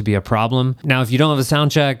actually going to be a problem. Now, if you don't have a sound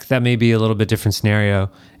check, that may be a little bit different scenario.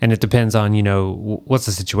 And it depends on, what's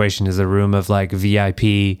the situation? Is it a room of like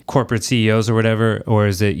VIP corporate CEOs or whatever? Or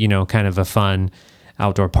is it, kind of a fun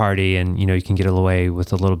outdoor party and, you can get away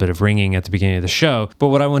with a little bit of ringing at the beginning of the show. But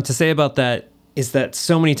what I want to say about that is that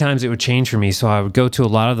so many times it would change for me. So I would go to a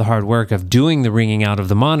lot of the hard work of doing the ringing out of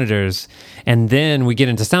the monitors. And then we get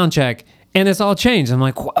into sound check and it's all changed. I'm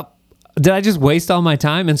like, what? Did I just waste all my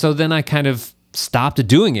time? And so then I kind of stopped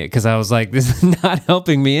doing it because I was like, this is not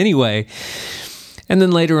helping me anyway. And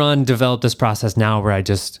then later on developed this process now where I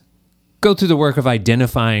just go through the work of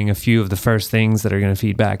identifying a few of the first things that are going to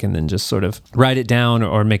feed back and then just sort of write it down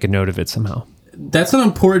or make a note of it somehow. That's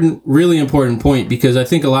an really important point, because I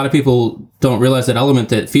think a lot of people don't realize that element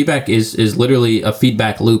that feedback is literally a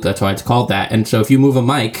feedback loop. That's why it's called that. And so if you move a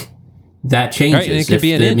mic, that changes. Right, and it could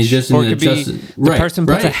be an inch, or it could be the person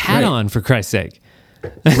puts a hat on, for Christ's sake.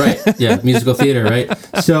 Right, yeah, musical theater, right?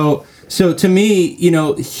 So to me,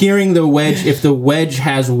 hearing the wedge, if the wedge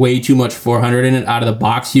has way too much 400 in it out of the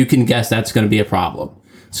box, you can guess that's going to be a problem.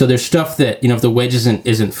 So there's stuff that, if the wedge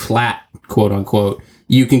isn't flat, quote unquote,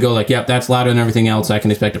 you can go like, yep, that's louder than everything else. I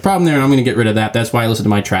can expect a problem there, and I'm going to get rid of that. That's why I listen to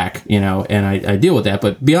my track, and I deal with that.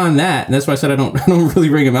 But beyond that, and that's why I said I don't really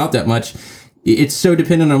ring them out that much. It's so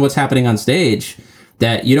dependent on what's happening on stage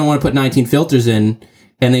that you don't want to put 19 filters in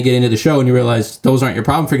and then get into the show and you realize those aren't your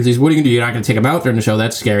problem frequencies. What are you going to do? You're not going to take them out during the show.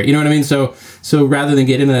 That's scary. You know what I mean? So rather than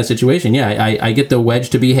get into that situation, yeah, I get the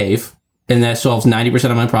wedge to behave, and that solves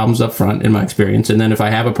 90% of my problems up front in my experience. And then if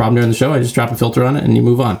I have a problem during the show, I just drop a filter on it and you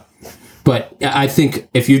move on. But I think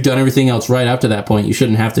if you've done everything else right up to that point, you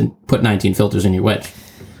shouldn't have to put 19 filters in your wedge.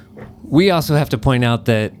 We also have to point out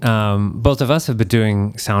that both of us have been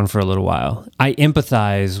doing sound for a little while. I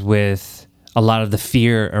empathize with a lot of the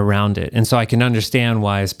fear around it. And so I can understand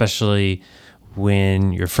why, especially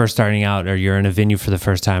when you're first starting out or you're in a venue for the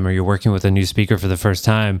first time or you're working with a new speaker for the first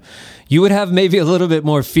time, you would have maybe a little bit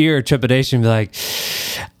more fear or trepidation, be like,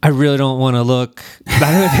 I really don't want to look.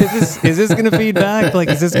 Is this going to feed back? Like,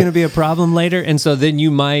 is this going to be a problem later? And so then you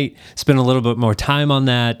might spend a little bit more time on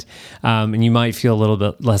that, and you might feel a little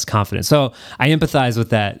bit less confident. So I empathize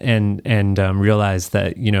with that and realize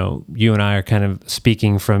that, you and I are kind of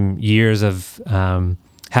speaking from years of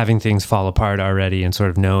having things fall apart already and sort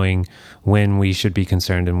of knowing when we should be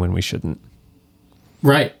concerned and when we shouldn't.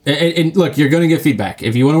 Right. And look, you're going to get feedback.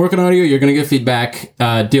 If you want to work on audio, you're going to get feedback.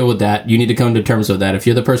 Deal with that. You need to come to terms with that. If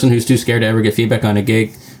you're the person who's too scared to ever get feedback on a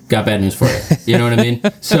gig, got bad news for you. You know what I mean?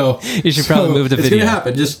 So You should probably move the it's video. going to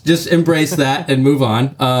happen. Just embrace that and move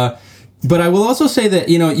on. But I will also say that,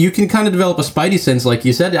 you can kind of develop a spidey sense, like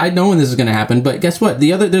you said. I know when this is going to happen, but guess what?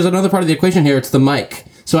 There's another part of the equation here. It's the mic.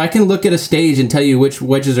 So I can look at a stage and tell you which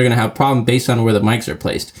wedges are going to have a problem based on where the mics are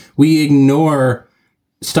placed. We ignore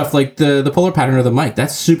stuff like the polar pattern of the mic.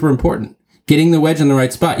 That's super important. Getting the wedge in the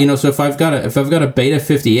right spot. So if I've got a beta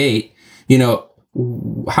 58,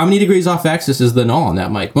 how many degrees off axis is the null on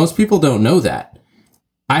that mic? Most people don't know that.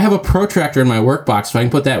 I have a protractor in my work box, so I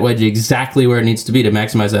can put that wedge exactly where it needs to be to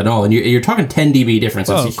maximize that null. And you're talking 10 dB difference.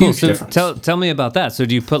 That's a huge difference. Tell me about that. So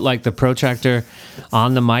do you put like the protractor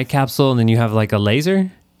on the mic capsule and then you have like a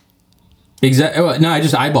laser? Exactly. No, I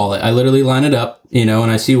just eyeball it. I literally line it up, and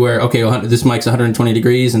I see where, okay, this mic's 120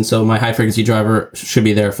 degrees, and so my high frequency driver should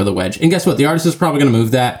be there for the wedge. And guess what? The artist is probably going to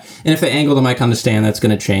move that. And if they angle the mic on the stand, that's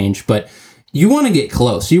going to change. But you want to get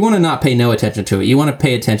close. You want to not pay no attention to it. You want to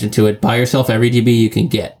pay attention to it. Buy yourself every dB you can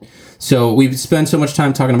get. So we spend so much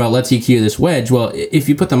time talking about let's EQ this wedge. Well, if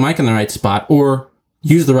you put the mic in the right spot or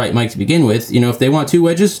use the right mic to begin with, if they want two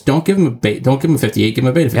wedges, don't give them a 58, give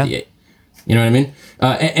them a beta 58. Yeah. You know what I mean?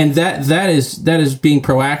 And that is being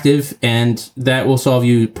proactive, and that will solve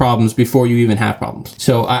you problems before you even have problems.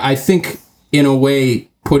 So I think in a way,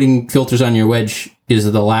 putting filters on your wedge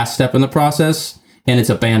is the last step in the process, and it's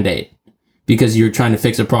a Band-Aid. Because you're trying to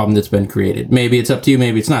fix a problem that's been created. Maybe it's up to you,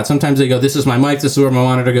 maybe it's not. Sometimes they go, this is my mic, this is where my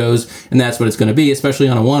monitor goes, and that's what it's going to be. Especially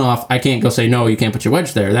on a one-off, I can't go say, no, you can't put your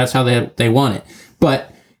wedge there. That's how they want it.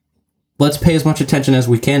 But let's pay as much attention as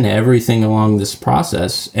we can to everything along this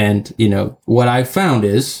process. And, what I found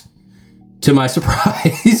is, to my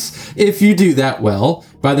surprise, if you do that well,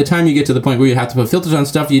 by the time you get to the point where you have to put filters on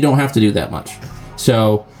stuff, you don't have to do that much.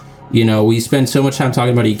 So... we spend so much time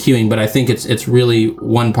talking about EQing, but I think it's really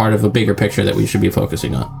one part of a bigger picture that we should be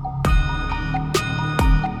focusing on.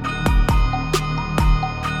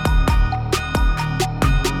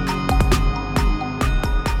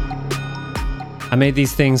 I made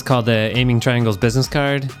these things called the Aiming Triangles business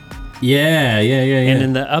card. Yeah. And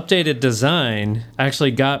in the updated design, I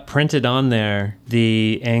actually got printed on there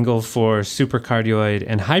the angle for supercardioid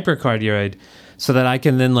and hypercardioid, so that I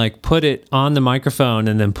can then put it on the microphone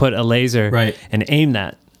and then put a laser and aim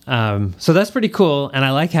that. So that's pretty cool, and I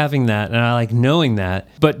like having that, and I like knowing that.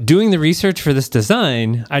 But doing the research for this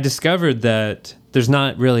design, I discovered that there's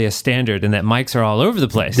not really a standard, and that mics are all over the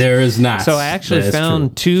place. There is not. So I actually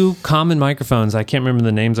found two common microphones. I can't remember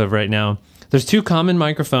the names of right now. There's two common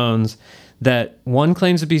microphones that one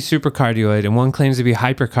claims to be supercardioid and one claims to be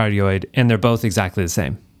hypercardioid, and they're both exactly the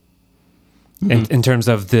same in terms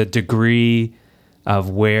of the degree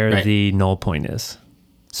of where the null point is.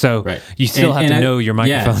 So you still have to know your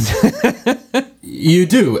microphones. Yeah. You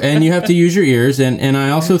do, and you have to use your ears. And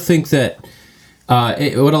I also think that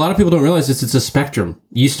what a lot of people don't realize is it's a spectrum.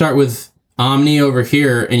 You start with Omni over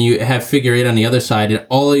here, and you have figure 8 on the other side, and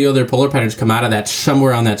all the other polar patterns come out of that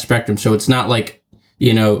somewhere on that spectrum. So it's not like,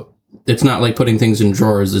 it's not like putting things in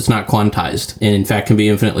drawers. It's not quantized, and in fact can be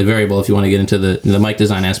infinitely variable if you want to get into the mic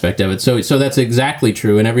design aspect of it. So that's exactly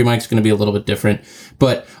true, and every mic's going to be a little bit different.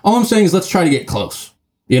 But all I'm saying is let's try to get close.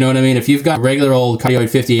 You know what I mean? If you've got regular old cardioid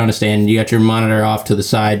 58 on a stand, you got your monitor off to the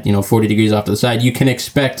side, 40 degrees off to the side, you can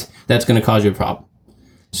expect that's going to cause you a problem.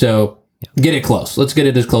 So get it close. Let's get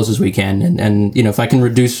it as close as we can. And if I can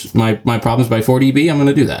reduce my problems by 4 dB, I'm going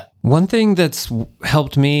to do that. One thing that's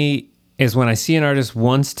helped me is when I see an artist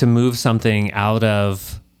wants to move something out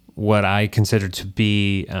of what I consider to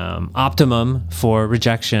be optimum for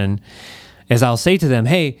rejection, is I'll say to them,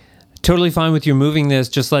 hey, totally fine with you moving this,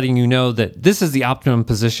 just letting you know that this is the optimum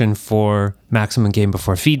position for maximum gain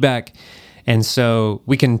before feedback. And so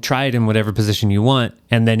we can try it in whatever position you want.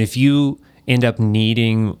 And then if you end up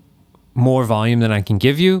needing more volume than I can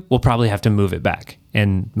give you, we'll probably have to move it back.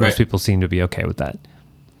 And most people seem to be okay with that.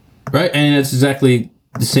 Right. And it's exactly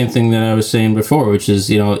the same thing that I was saying before, which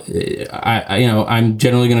is, I'm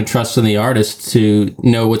generally going to trust in the artist to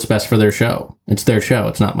know what's best for their show. It's their show.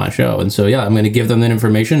 It's not my show. And so, I'm going to give them that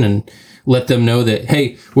information and let them know that,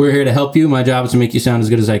 hey, we're here to help you. My job is to make you sound as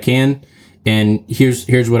good as I can. And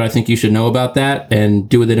here's what I think you should know about that, and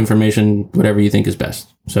do with that information whatever you think is best.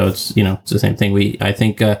 So it's the same thing. I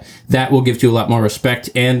think that will give you a lot more respect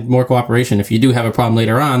and more cooperation. If you do have a problem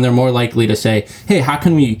later on, they're more likely to say, hey, how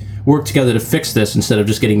can we work together to fix this, instead of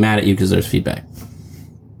just getting mad at you because there's feedback.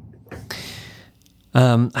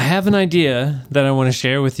 I have an idea that I want to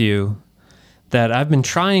share with you that I've been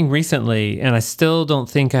trying recently, and I still don't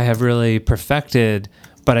think I have really perfected,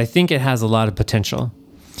 but I think it has a lot of potential.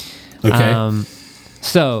 Okay.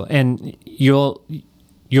 So, and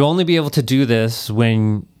you'll only be able to do this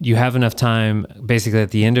when you have enough time, basically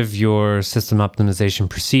at the end of your system optimization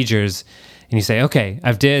procedures, and you say, okay,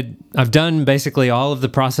 I've done basically all of the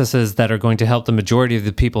processes that are going to help the majority of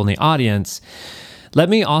the people in the audience. Let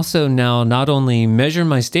me also now not only measure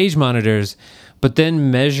my stage monitors, but then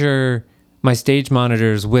measure my stage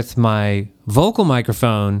monitors with my vocal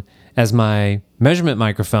microphone as my measurement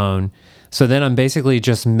microphone. So then I'm basically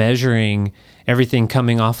just measuring everything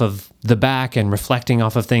coming off of the back and reflecting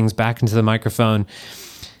off of things back into the microphone.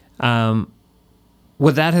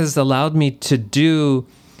 What that has allowed me to do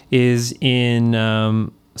is in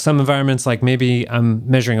some environments, like maybe I'm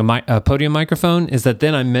measuring a podium microphone, is that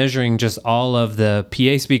then I'm measuring just all of the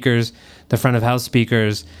PA speakers, the front of house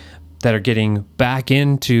speakers that are getting back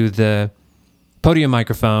into the podium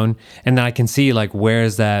microphone, and then I can see like where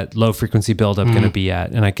is that low frequency buildup going to be at,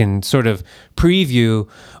 and I can sort of preview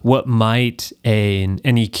what might an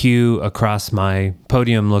EQ across my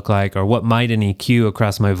podium look like, or what might an EQ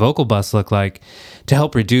across my vocal bus look like, to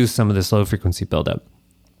help reduce some of this low frequency buildup.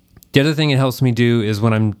 The other thing it helps me do is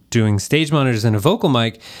when I'm doing stage monitors and a vocal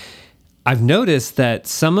mic, I've noticed that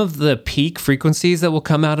some of the peak frequencies that will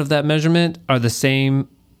come out of that measurement are the same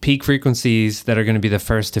peak frequencies that are going to be the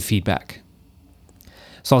first to feedback.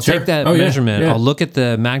 So I'll take that measurement, I'll look at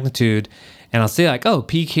the magnitude, and I'll say like, oh,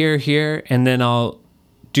 peak here, and then I'll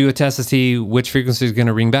do a test to see which frequency is going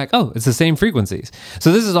to ring back. Oh, it's the same frequencies.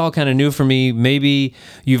 So this is all kind of new for me. Maybe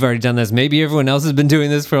you've already done this. Maybe everyone else has been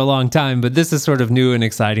doing this for a long time, but this is sort of new and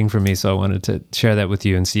exciting for me. So I wanted to share that with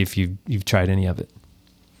you and see if you've tried any of it.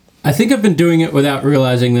 I think I've been doing it without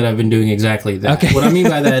realizing that I've been doing exactly that. Okay. What I mean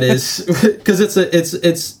by that is because it's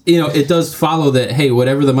it does follow that, hey,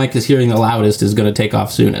 whatever the mic is hearing the loudest is going to take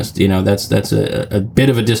off soonest. That's a bit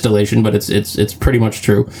of a distillation, but it's pretty much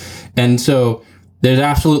true. And so there's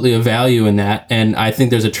absolutely a value in that, and I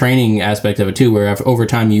think there's a training aspect of it too, where over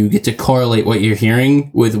time you get to correlate what you're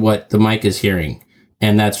hearing with what the mic is hearing,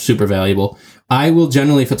 and that's super valuable. I will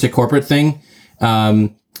generally, if it's a corporate thing,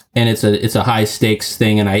 and it's a high stakes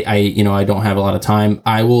thing, and I don't have a lot of time,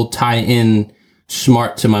 I will tie in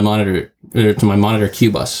Smart to my monitor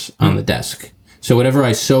Q bus on the desk. So whatever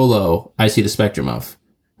I solo, I see the spectrum of.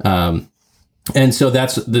 And so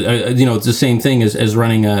that's it's the same thing as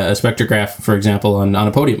running a spectrograph, for example, on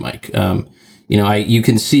a podium mic. You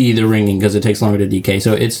can see the ringing because it takes longer to decay.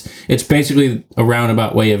 So it's basically a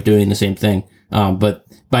roundabout way of doing the same thing. But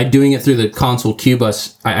by doing it through the console Q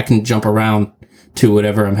bus, I can jump around to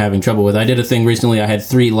whatever I'm having trouble with. I did a thing recently. I had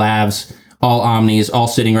 3 lavs, all omnis, all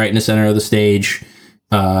sitting right in the center of the stage.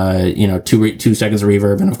 2 seconds of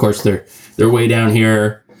reverb, and of course they're way down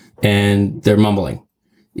here and they're mumbling.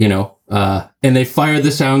 And they fired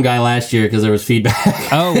the sound guy last year because there was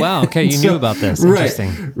feedback. Oh, wow. Okay. You knew about this.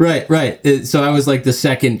 Interesting. Right. So I was like the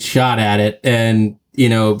second shot at it. And,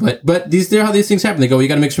 but they're how these things happen. They go, well, you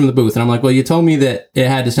got to mix from the booth. And I'm like, well, you told me that it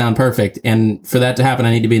had to sound perfect. And for that to happen,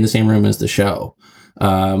 I need to be in the same room as the show.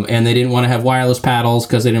 And they didn't want to have wireless paddles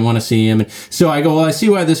because they didn't want to see him. And so I go, well, I see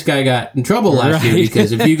why this guy got in trouble last year,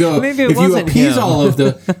 because if you go, if you appease all of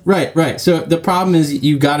the, right. So the problem is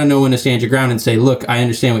you got to know when to stand your ground and say, look, I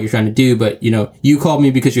understand what you're trying to do, but you called me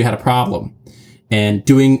because you had a problem, and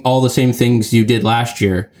doing all the same things you did last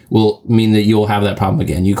year will mean that you'll have that problem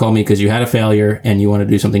again. You called me because you had a failure and you want to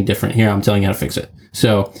do something different. Here, I'm telling you how to fix it.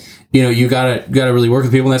 So, you gotta really work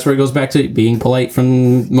with people, and that's where it goes back to being polite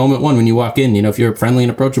from moment one when you walk in. If you're friendly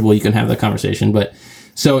and approachable, you can have that conversation. But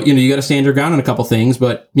so, you gotta stand your ground on a couple things.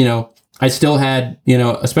 But, I still had,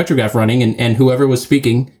 a spectrograph running, and whoever was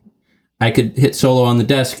speaking, I could hit solo on the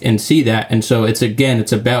desk and see that. And so it's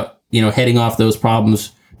about, heading off those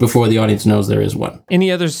problems before the audience knows there is one. Any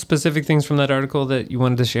other specific things from that article that you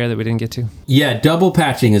wanted to share that we didn't get to? Yeah, double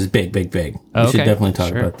patching is big. We should definitely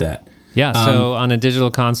talk about that. Yeah, so on a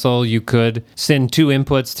digital console, you could send 2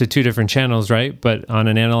 inputs to 2 different channels, right? But on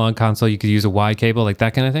an analog console, you could use a Y cable, like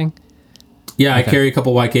that kind of thing? Yeah, okay. I carry a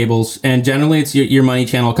couple Y cables, and generally it's your money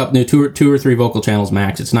channel, two or three vocal channels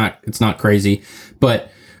max. It's not crazy,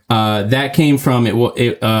 but that came from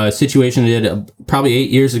a situation I did probably 8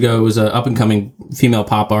 years ago. It was an up-and-coming female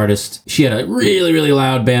pop artist. She had a really, really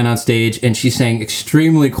loud band on stage, and she sang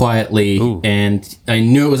extremely quietly. Ooh. And I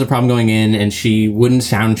knew it was a problem going in, and she wouldn't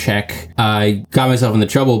sound check. I got myself into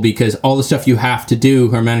trouble because all the stuff you have to do,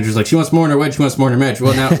 her manager's like, she wants more in her wedge, she wants more in her wedge.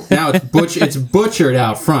 Well, now it's butchered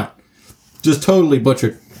out front. Just totally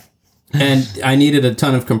butchered. And I needed a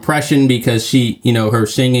ton of compression because she, her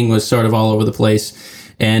singing was sort of all over the place.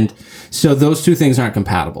 And so those 2 things aren't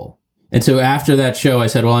compatible. And so after that show, I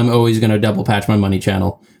said, well, I'm always going to double patch my money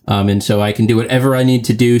channel. And so I can do whatever I need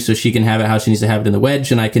to do so she can have it how she needs to have it in the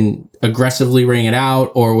wedge, and I can aggressively ring it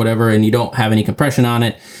out or whatever, and you don't have any compression on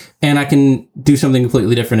it. And I can do something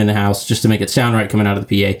completely different in the house just to make it sound right coming out of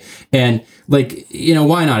the PA. And like,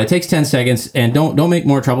 why not? It takes 10 seconds, and don't make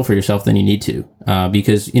more trouble for yourself than you need to.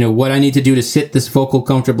 Because, what I need to do to sit this vocal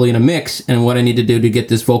comfortably in a mix and what I need to do to get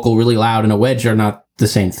this vocal really loud in a wedge are not the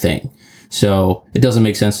same thing. So it doesn't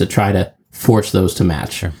make sense to try to force those to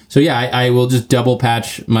match. Sure. So yeah, I will just double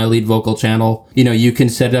patch my lead vocal channel. You can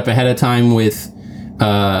set it up ahead of time with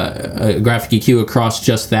a graphic EQ across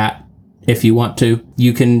just that. If you want to,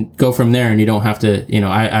 you can go from there, and you don't have to,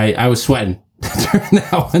 I was sweating during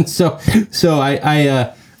that one. So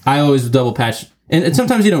I always double patch, and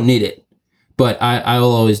sometimes you don't need it, but I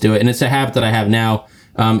will always do it. And it's a habit that I have now.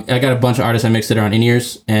 I got a bunch of artists I mix that are on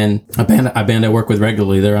in-ears, and a band I work with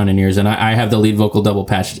regularly, they're on in-ears, and I have the lead vocal double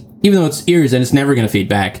patched, even though it's ears and it's never going to feed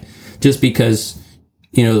back, just because,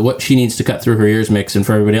 what she needs to cut through her ears mix, and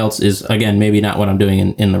for everybody else is, again, maybe not what I'm doing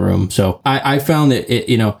in the room. So I found that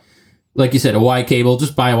it, like you said, a Y cable,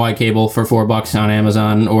 just buy a Y cable for $4 on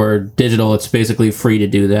Amazon, or digital. It's basically free to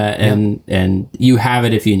do that. And you have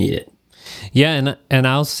it if you need it. Yeah. And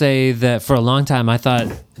I'll say that for a long time, I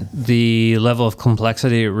thought the level of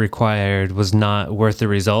complexity it required was not worth the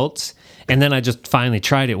results. And then I just finally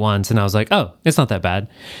tried it once, and I was like, oh, it's not that bad.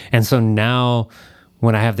 And so now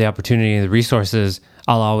when I have the opportunity and the resources,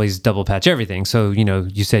 I'll always double patch everything. So,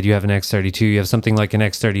 you said you have an X32, you have something like an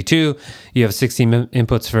X32, you have 16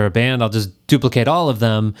 inputs for a band. I'll just duplicate all of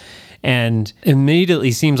them, and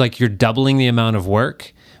immediately seems like you're doubling the amount of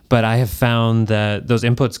work. But I have found that those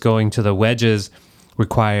inputs going to the wedges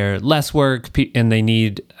require less work, and they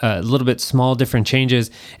need a little bit small different changes.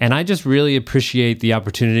 And I just really appreciate the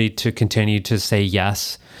opportunity to continue to say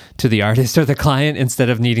yes to the artist or the client instead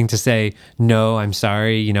of needing to say, no, I'm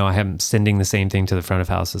sorry. I am sending the same thing to the front of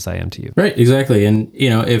house as I am to you. Right, exactly. And,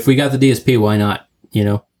 if we got the DSP, why not?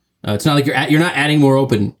 It's not like you're not adding more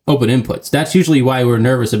open inputs. That's usually why we're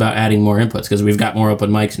nervous about adding more inputs, because we've got more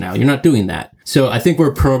open mics now. You're not doing that. So I think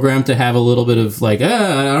we're programmed to have a little bit of like,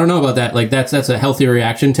 I don't know about that. Like that's a healthier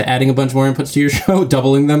reaction to adding a bunch more inputs to your show,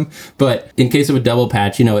 doubling them. But in case of a double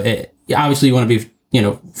patch, obviously you want to be,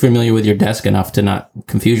 familiar with your desk enough to not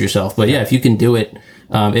confuse yourself. But yeah, if you can do it,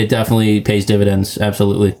 it definitely pays dividends.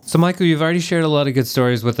 Absolutely. So Michael, you've already shared a lot of good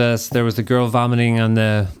stories with us. There was the girl vomiting on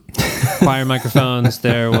the choir microphones.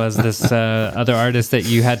 There was this other artist that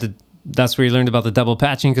you had to, that's where you learned about the double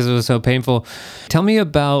patching because it was so painful. Tell me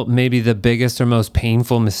about maybe the biggest or most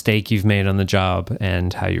painful mistake you've made on the job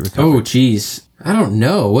and how you recovered. Oh, geez. I don't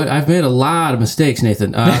know. I've made a lot of mistakes,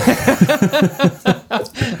 Nathan.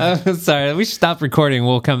 Sorry, we should stop recording.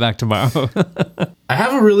 We'll come back tomorrow. I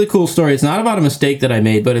have a really cool story. It's not about a mistake that I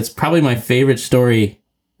made, but it's probably my favorite story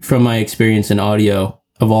from my experience in audio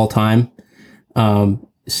of all time.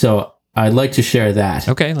 So I'd like to share that.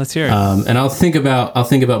 Okay, let's hear it. And I'll think about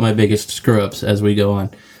my biggest screw ups as we go on.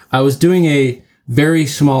 I was doing a very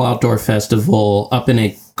small outdoor festival up in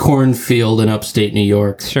a cornfield in upstate New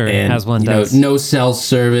York. Sure, and, as one does. No cell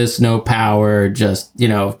service, no power, just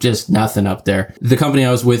nothing up there. The company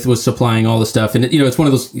I was with was supplying all the stuff. And, it's one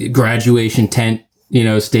of those graduation tent,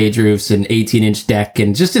 stage roofs and 18-inch deck.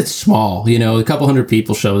 And just it's small, a couple hundred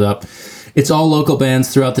people showed up. It's all local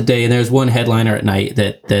bands throughout the day. And there's one headliner at night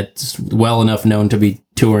that's well enough known to be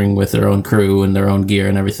touring with their own crew and their own gear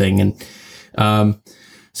and everything. And,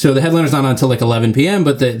 so the headliner's not on until like 11 p.m.,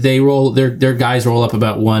 but their guys roll up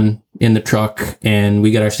about 1 in the truck, and we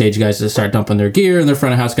get our stage guys to start dumping their gear, and their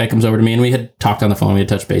front of house guy comes over to me, and we had talked on the phone, we had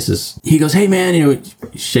touched bases. He goes, hey man,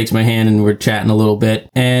 he shakes my hand, and we're chatting a little bit,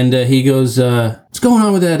 and he goes, what's going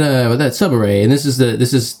on with that sub array? And this is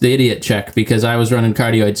the idiot check, because I was running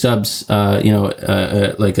cardioid subs,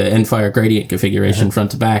 like an end fire gradient configuration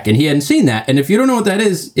front to back, and he hadn't seen that. And if you don't know what that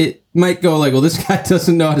is, it might go like, well, this guy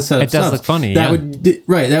doesn't know how to set up subs. It does look funny. That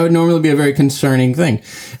would normally be a very concerning thing.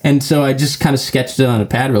 And so I just kind of sketched it on a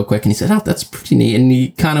pad real quick, and he said, oh, that's pretty neat. And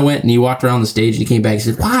he kind of went and he walked around the stage, and he came back and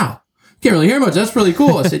said, wow, can't really hear much. That's really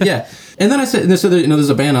cool. I said, yeah. And then I said, so there's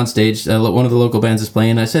a band on stage. One of the local bands is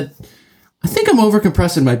playing. I said, I think I'm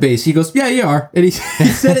overcompressing my bass. He goes, yeah, you are. And he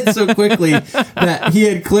said it so quickly that he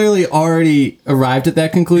had clearly already arrived at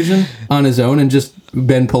that conclusion on his own and just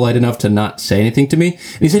been polite enough to not say anything to me.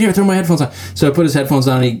 And he said, here, throw my headphones on. So I put his headphones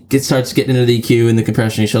on, and he starts getting into the EQ and the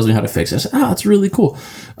compression. He shows me how to fix it. I said, oh, that's really cool.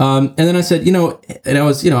 And then I said, and I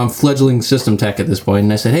was, I'm fledgling system tech at this point.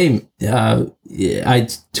 And I said, hey, I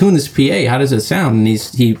tuned this PA. How does it sound? And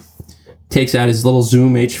he takes out his little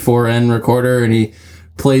Zoom H4n recorder, and he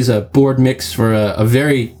plays a board mix for a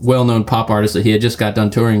very well-known pop artist that he had just got done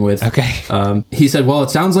touring with. Okay. He said, well,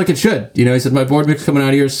 it sounds like it should. He said, my board mix coming out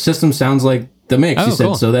of your system sounds like the mix. He said,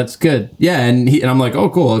 cool. so that's good. Yeah, and I'm like, oh,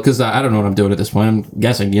 cool, because I don't know what I'm doing at this point. I'm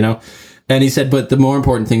guessing, And he said, but the more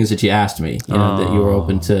important thing is that you asked me, that you were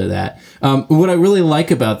open to that. What I really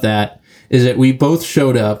like about that is that we both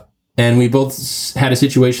showed up and we both had a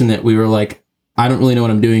situation that we were like, I don't really know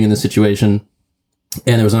what I'm doing in this situation.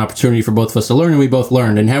 And there was an opportunity for both of us to learn, and we both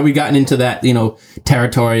learned. And had we gotten into that,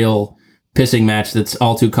 territorial pissing match that's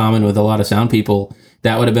all too common with a lot of sound people,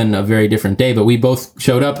 that would have been a very different day. But we both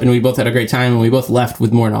showed up and we both had a great time and we both left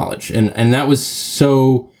with more knowledge. And that was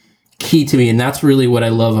so key to me. And that's really what I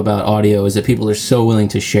love about audio, is that people are so willing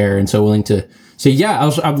to share and so willing to say, yeah,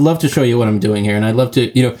 I'd love to show you what I'm doing here. And I'd love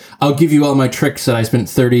to, I'll give you all my tricks that I spent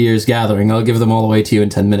 30 years gathering. I'll give them all away to you in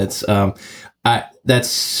 10 minutes. That's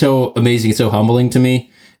so amazing, so humbling to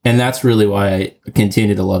me. And that's really why I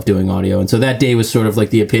continue to love doing audio. And so that day was sort of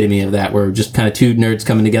like the epitome of that, where we're just kind of two nerds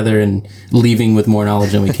coming together and leaving with more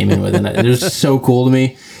knowledge than we came in with. And it was so cool to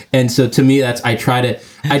me. And so to me, I try to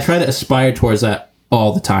aspire towards that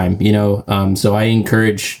all the time, so I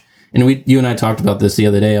encourage, and you and I talked about this the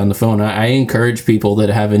other day on the phone. I encourage people that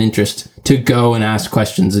have an interest to go and ask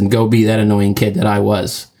questions and go be that annoying kid that I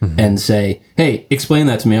was, and say, hey, explain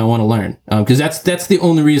that to me. I want to learn. Because that's the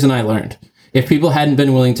only reason I learned. If people hadn't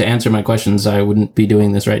been willing to answer my questions, I wouldn't be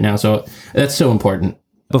doing this right now. So that's so important.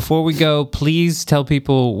 Before we go, please tell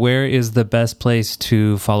people, where is the best place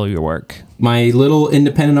to follow your work? My little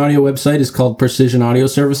independent audio website is called Precision Audio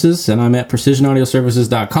Services, and I'm at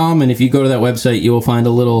precisionaudioservices.com. And if you go to that website, you will find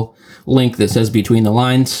a little link that says Between the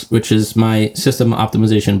Lines, which is my system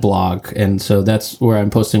optimization blog. And so that's where I'm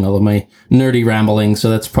posting all of my nerdy rambling. So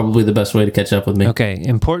that's probably the best way to catch up with me. Okay,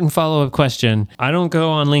 important follow-up question. I don't go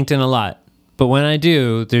on LinkedIn a lot, but when I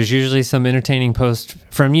do, there's usually some entertaining post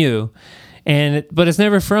from you. But it's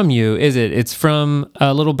never from you, is it? It's from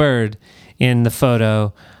a little bird in the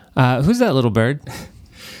photo. Who's that little bird?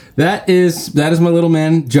 That is my little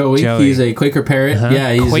man, Joey. He's a Quaker parrot.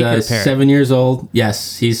 Yeah, he's Quaker parrot. 7 years old.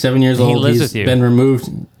 Yes, he's 7 years old. He lives He's with you. been removed.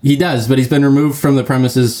 He does, but he's been removed from the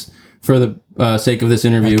premises for the sake of this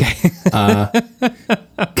interview. Okay.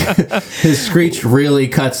 His screech really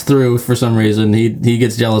cuts through for some reason. He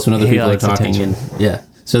gets jealous when other people are talking. And, yeah.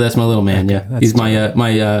 So that's my little man. Okay, yeah,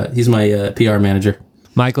 he's my PR manager.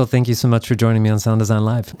 Michael, thank you so much for joining me on Sound Design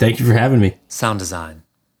Live. Thank you for having me. Sound Design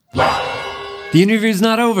Live. The interview's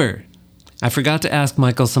not over. I forgot to ask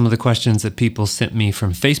Michael some of the questions that people sent me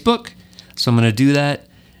from Facebook, so I'm going to do that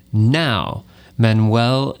now.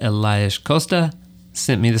 Manuel Elias Costa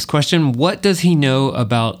sent me this question. What does he know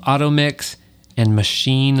about auto mix and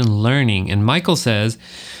machine learning? And Michael says,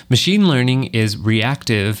 machine learning is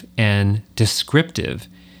reactive and descriptive.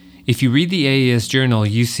 If you read the AES journal,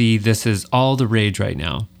 you see this is all the rage right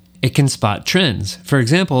now. It can spot trends. For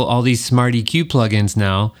example, all these smart EQ plugins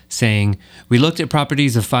now saying, we looked at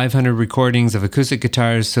properties of 500 recordings of acoustic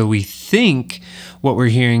guitars, so we think what we're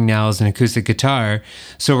hearing now is an acoustic guitar,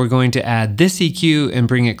 so we're going to add this EQ and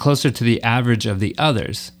bring it closer to the average of the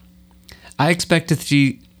others. I expect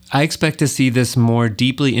to see this more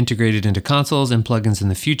deeply integrated into consoles and plugins in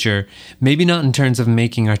the future, maybe not in terms of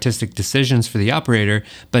making artistic decisions for the operator,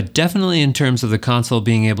 but definitely in terms of the console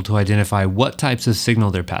being able to identify what types of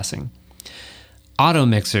signal they're passing. Auto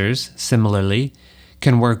mixers, similarly,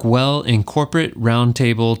 can work well in corporate,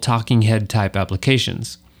 roundtable, talking head type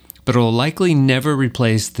applications, but it will likely never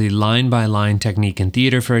replace the line-by-line technique in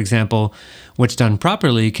theater, for example, which done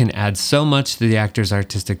properly can add so much to the actor's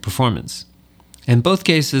artistic performance. In both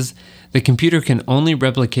cases, the computer can only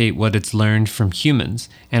replicate what it's learned from humans,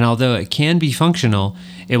 and although it can be functional,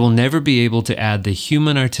 it will never be able to add the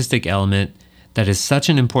human artistic element that is such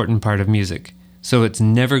an important part of music, so it's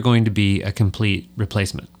never going to be a complete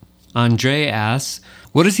replacement. Andre asks,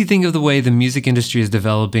 what does he think of the way the music industry is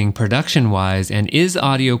developing production-wise, and is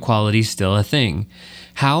audio quality still a thing?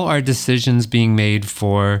 How are decisions being made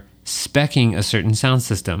for speccing a certain sound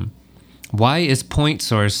system? Why is point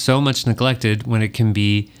source so much neglected when it can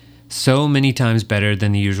be so many times better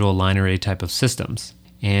than the usual line array type of systems?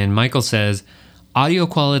 And Michael says, audio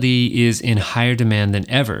quality is in higher demand than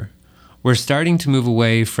ever. We're starting to move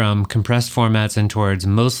away from compressed formats and towards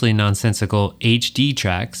mostly nonsensical HD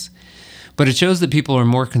tracks, but it shows that people are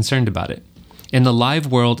more concerned about it. In the live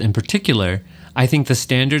world in particular, I think the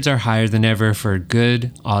standards are higher than ever for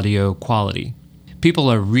good audio quality.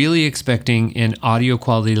 People are really expecting an audio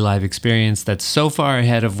quality live experience that's so far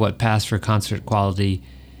ahead of what passed for concert quality,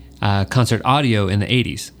 concert audio in the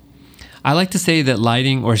 80s. I like to say that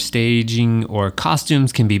lighting or staging or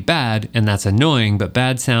costumes can be bad, and that's annoying, but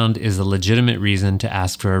bad sound is a legitimate reason to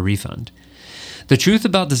ask for a refund. The truth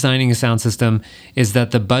about designing a sound system is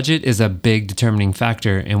that the budget is a big determining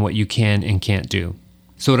factor in what you can and can't do.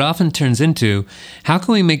 So it often turns into, how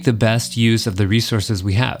can we make the best use of the resources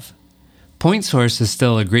we have? Point source is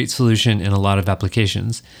still a great solution in a lot of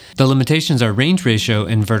applications. The limitations are range ratio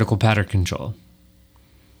and vertical pattern control.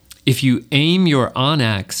 If you aim your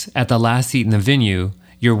on-X at the last seat in the venue,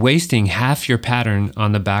 you're wasting half your pattern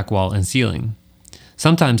on the back wall and ceiling.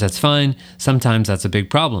 Sometimes that's fine, sometimes that's a big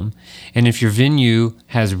problem. And if your venue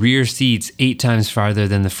has rear seats 8 times farther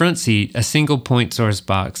than the front seat, a single point source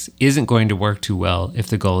box isn't going to work too well if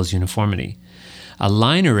the goal is uniformity. A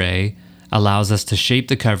line array allows us to shape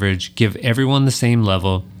the coverage, give everyone the same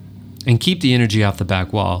level, and keep the energy off the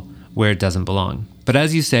back wall where it doesn't belong. But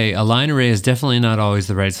as you say, a line array is definitely not always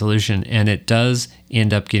the right solution, and it does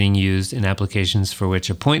end up getting used in applications for which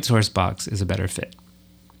a point source box is a better fit.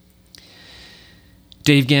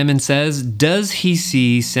 Dave Gammon says, does he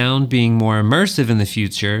see sound being more immersive in the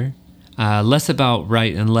future, less about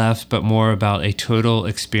right and left, but more about a total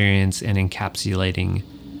experience and encapsulating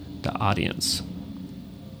the audience?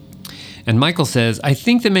 And Michael says, I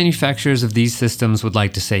think the manufacturers of these systems would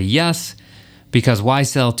like to say yes, because why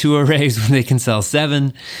sell 2 arrays when they can sell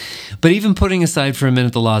 7? But even putting aside for a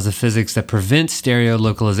minute the laws of physics that prevent stereo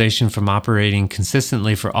localization from operating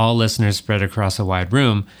consistently for all listeners spread across a wide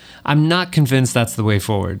room, I'm not convinced that's the way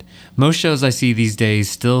forward. Most shows I see these days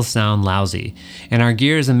still sound lousy, and our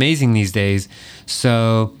gear is amazing these days,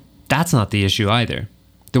 so that's not the issue either.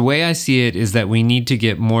 The way I see it is that we need to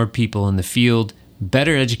get more people in the field,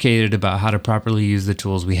 better educated about how to properly use the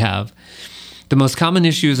tools we have. The most common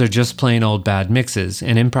issues are just plain old bad mixes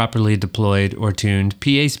and improperly deployed or tuned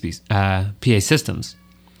PA systems.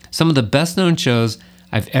 Some of the best known shows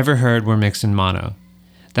I've ever heard were mixed in mono.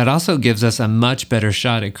 That also gives us a much better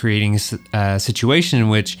shot at creating a situation in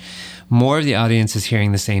which more of the audience is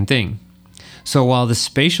hearing the same thing. So while the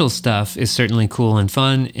spatial stuff is certainly cool and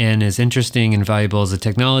fun and is interesting and valuable as a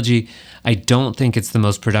technology, I don't think it's the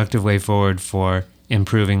most productive way forward for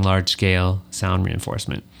improving large-scale sound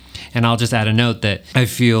reinforcement. And I'll just add a note that I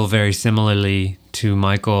feel very similarly to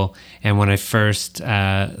Michael. And when I first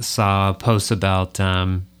saw posts about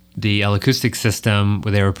the L-Acoustic system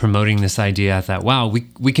where they were promoting this idea, I thought, wow,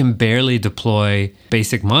 we can barely deploy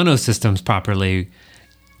basic mono systems properly.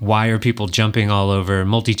 Why are people jumping all over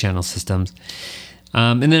multi-channel systems?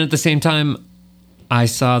 And then at the same time, I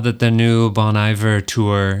saw that the new Bon Iver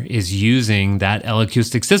tour is using that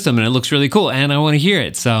L-Acoustic system, and it looks really cool, and I want to hear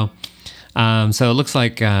it. So it looks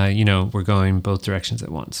like, we're going both directions at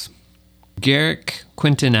once. Garrick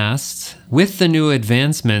Quinton asks, with the new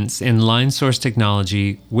advancements in line source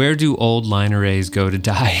technology, where do old line arrays go to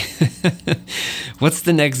die? What's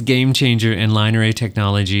the next game changer in line array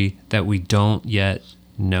technology that we don't yet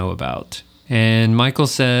know about? And Michael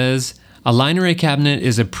says, a line array cabinet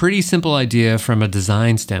is a pretty simple idea from a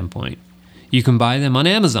design standpoint. You can buy them on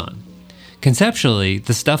Amazon. Conceptually,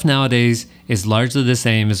 the stuff nowadays is largely the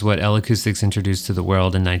same as what L-Acoustics introduced to the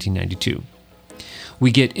world in 1992.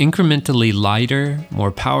 We get incrementally lighter,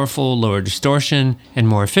 more powerful, lower distortion, and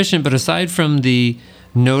more efficient, but aside from the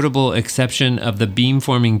notable exception of the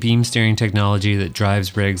beamforming beam steering technology that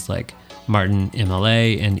drives rigs like Martin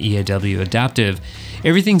MLA and EAW Adaptive,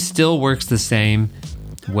 everything still works the same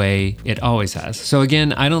way it always has. So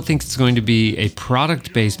again, I don't think it's going to be a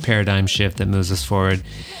product-based paradigm shift that moves us forward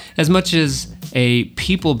as much as a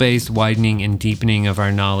people-based widening and deepening of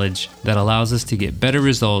our knowledge that allows us to get better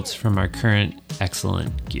results from our current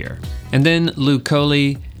excellent gear. And then Luke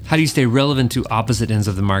Coley, how do you stay relevant to opposite ends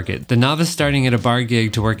of the market? The novice starting at a bar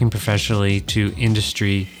gig to working professionally to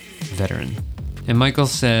industry veteran. And Michael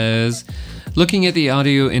says, looking at the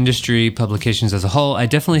audio industry publications as a whole, I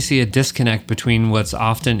definitely see a disconnect between what's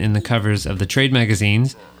often in the covers of the trade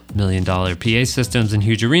magazines, $1 million PA systems in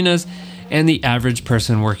huge arenas, and the average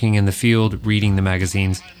person working in the field reading the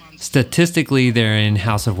magazines. Statistically, they're in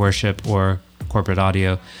house of worship or corporate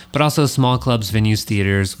audio, but also small clubs, venues,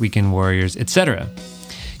 theaters, weekend warriors, etc.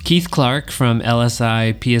 Keith Clark from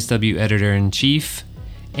LSI PSW Editor-in-Chief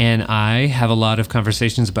and I have a lot of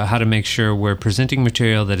conversations about how to make sure we're presenting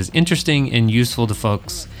material that is interesting and useful to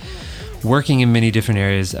folks working in many different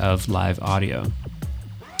areas of live audio.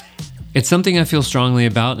 It's something I feel strongly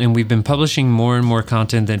about, and we've been publishing more and more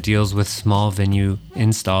content that deals with small venue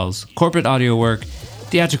installs, corporate audio work,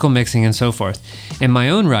 theatrical mixing, and so forth. In my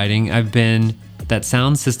own writing, I've been that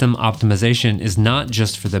sound system optimization is not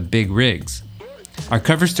just for the big rigs. Our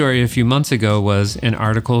cover story a few months ago was an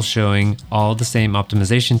article showing all the same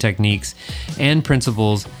optimization techniques and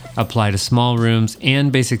principles apply to small rooms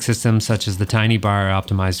and basic systems such as the tiny bar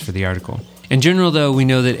optimized for the article. In general, though, we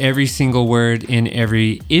know that every single word in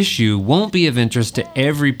every issue won't be of interest to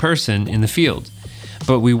every person in the field,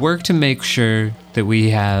 but we work to make sure that we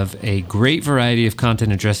have a great variety of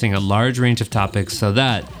content addressing a large range of topics so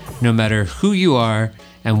that no matter who you are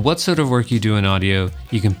and what sort of work you do in audio,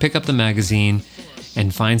 you can pick up the magazine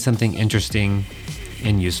and find something interesting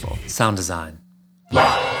and useful. Sound design.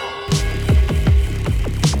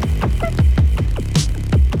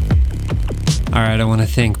 All right, I want to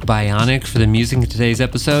thank Bionic for the music in today's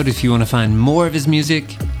episode. If you want to find more of his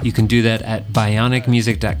music, you can do that at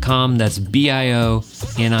bionicmusic.com. That's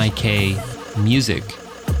BIONIK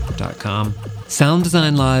music.com. Sound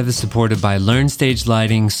Design Live is supported by Learn Stage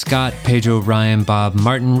Lighting, Scott, Pedro, Ryan, Bob,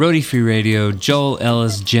 Martin, Roadie Free Radio, Joel,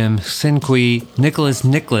 Ellis, Jim, Sinqui, Nicholas,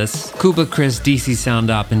 Kuba, Chris, DC Sound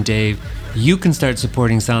Op, and Dave. You can start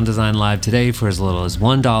supporting Sound Design Live today for as little as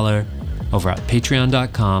 $1 over at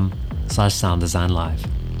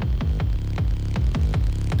patreon.com/sounddesignlive.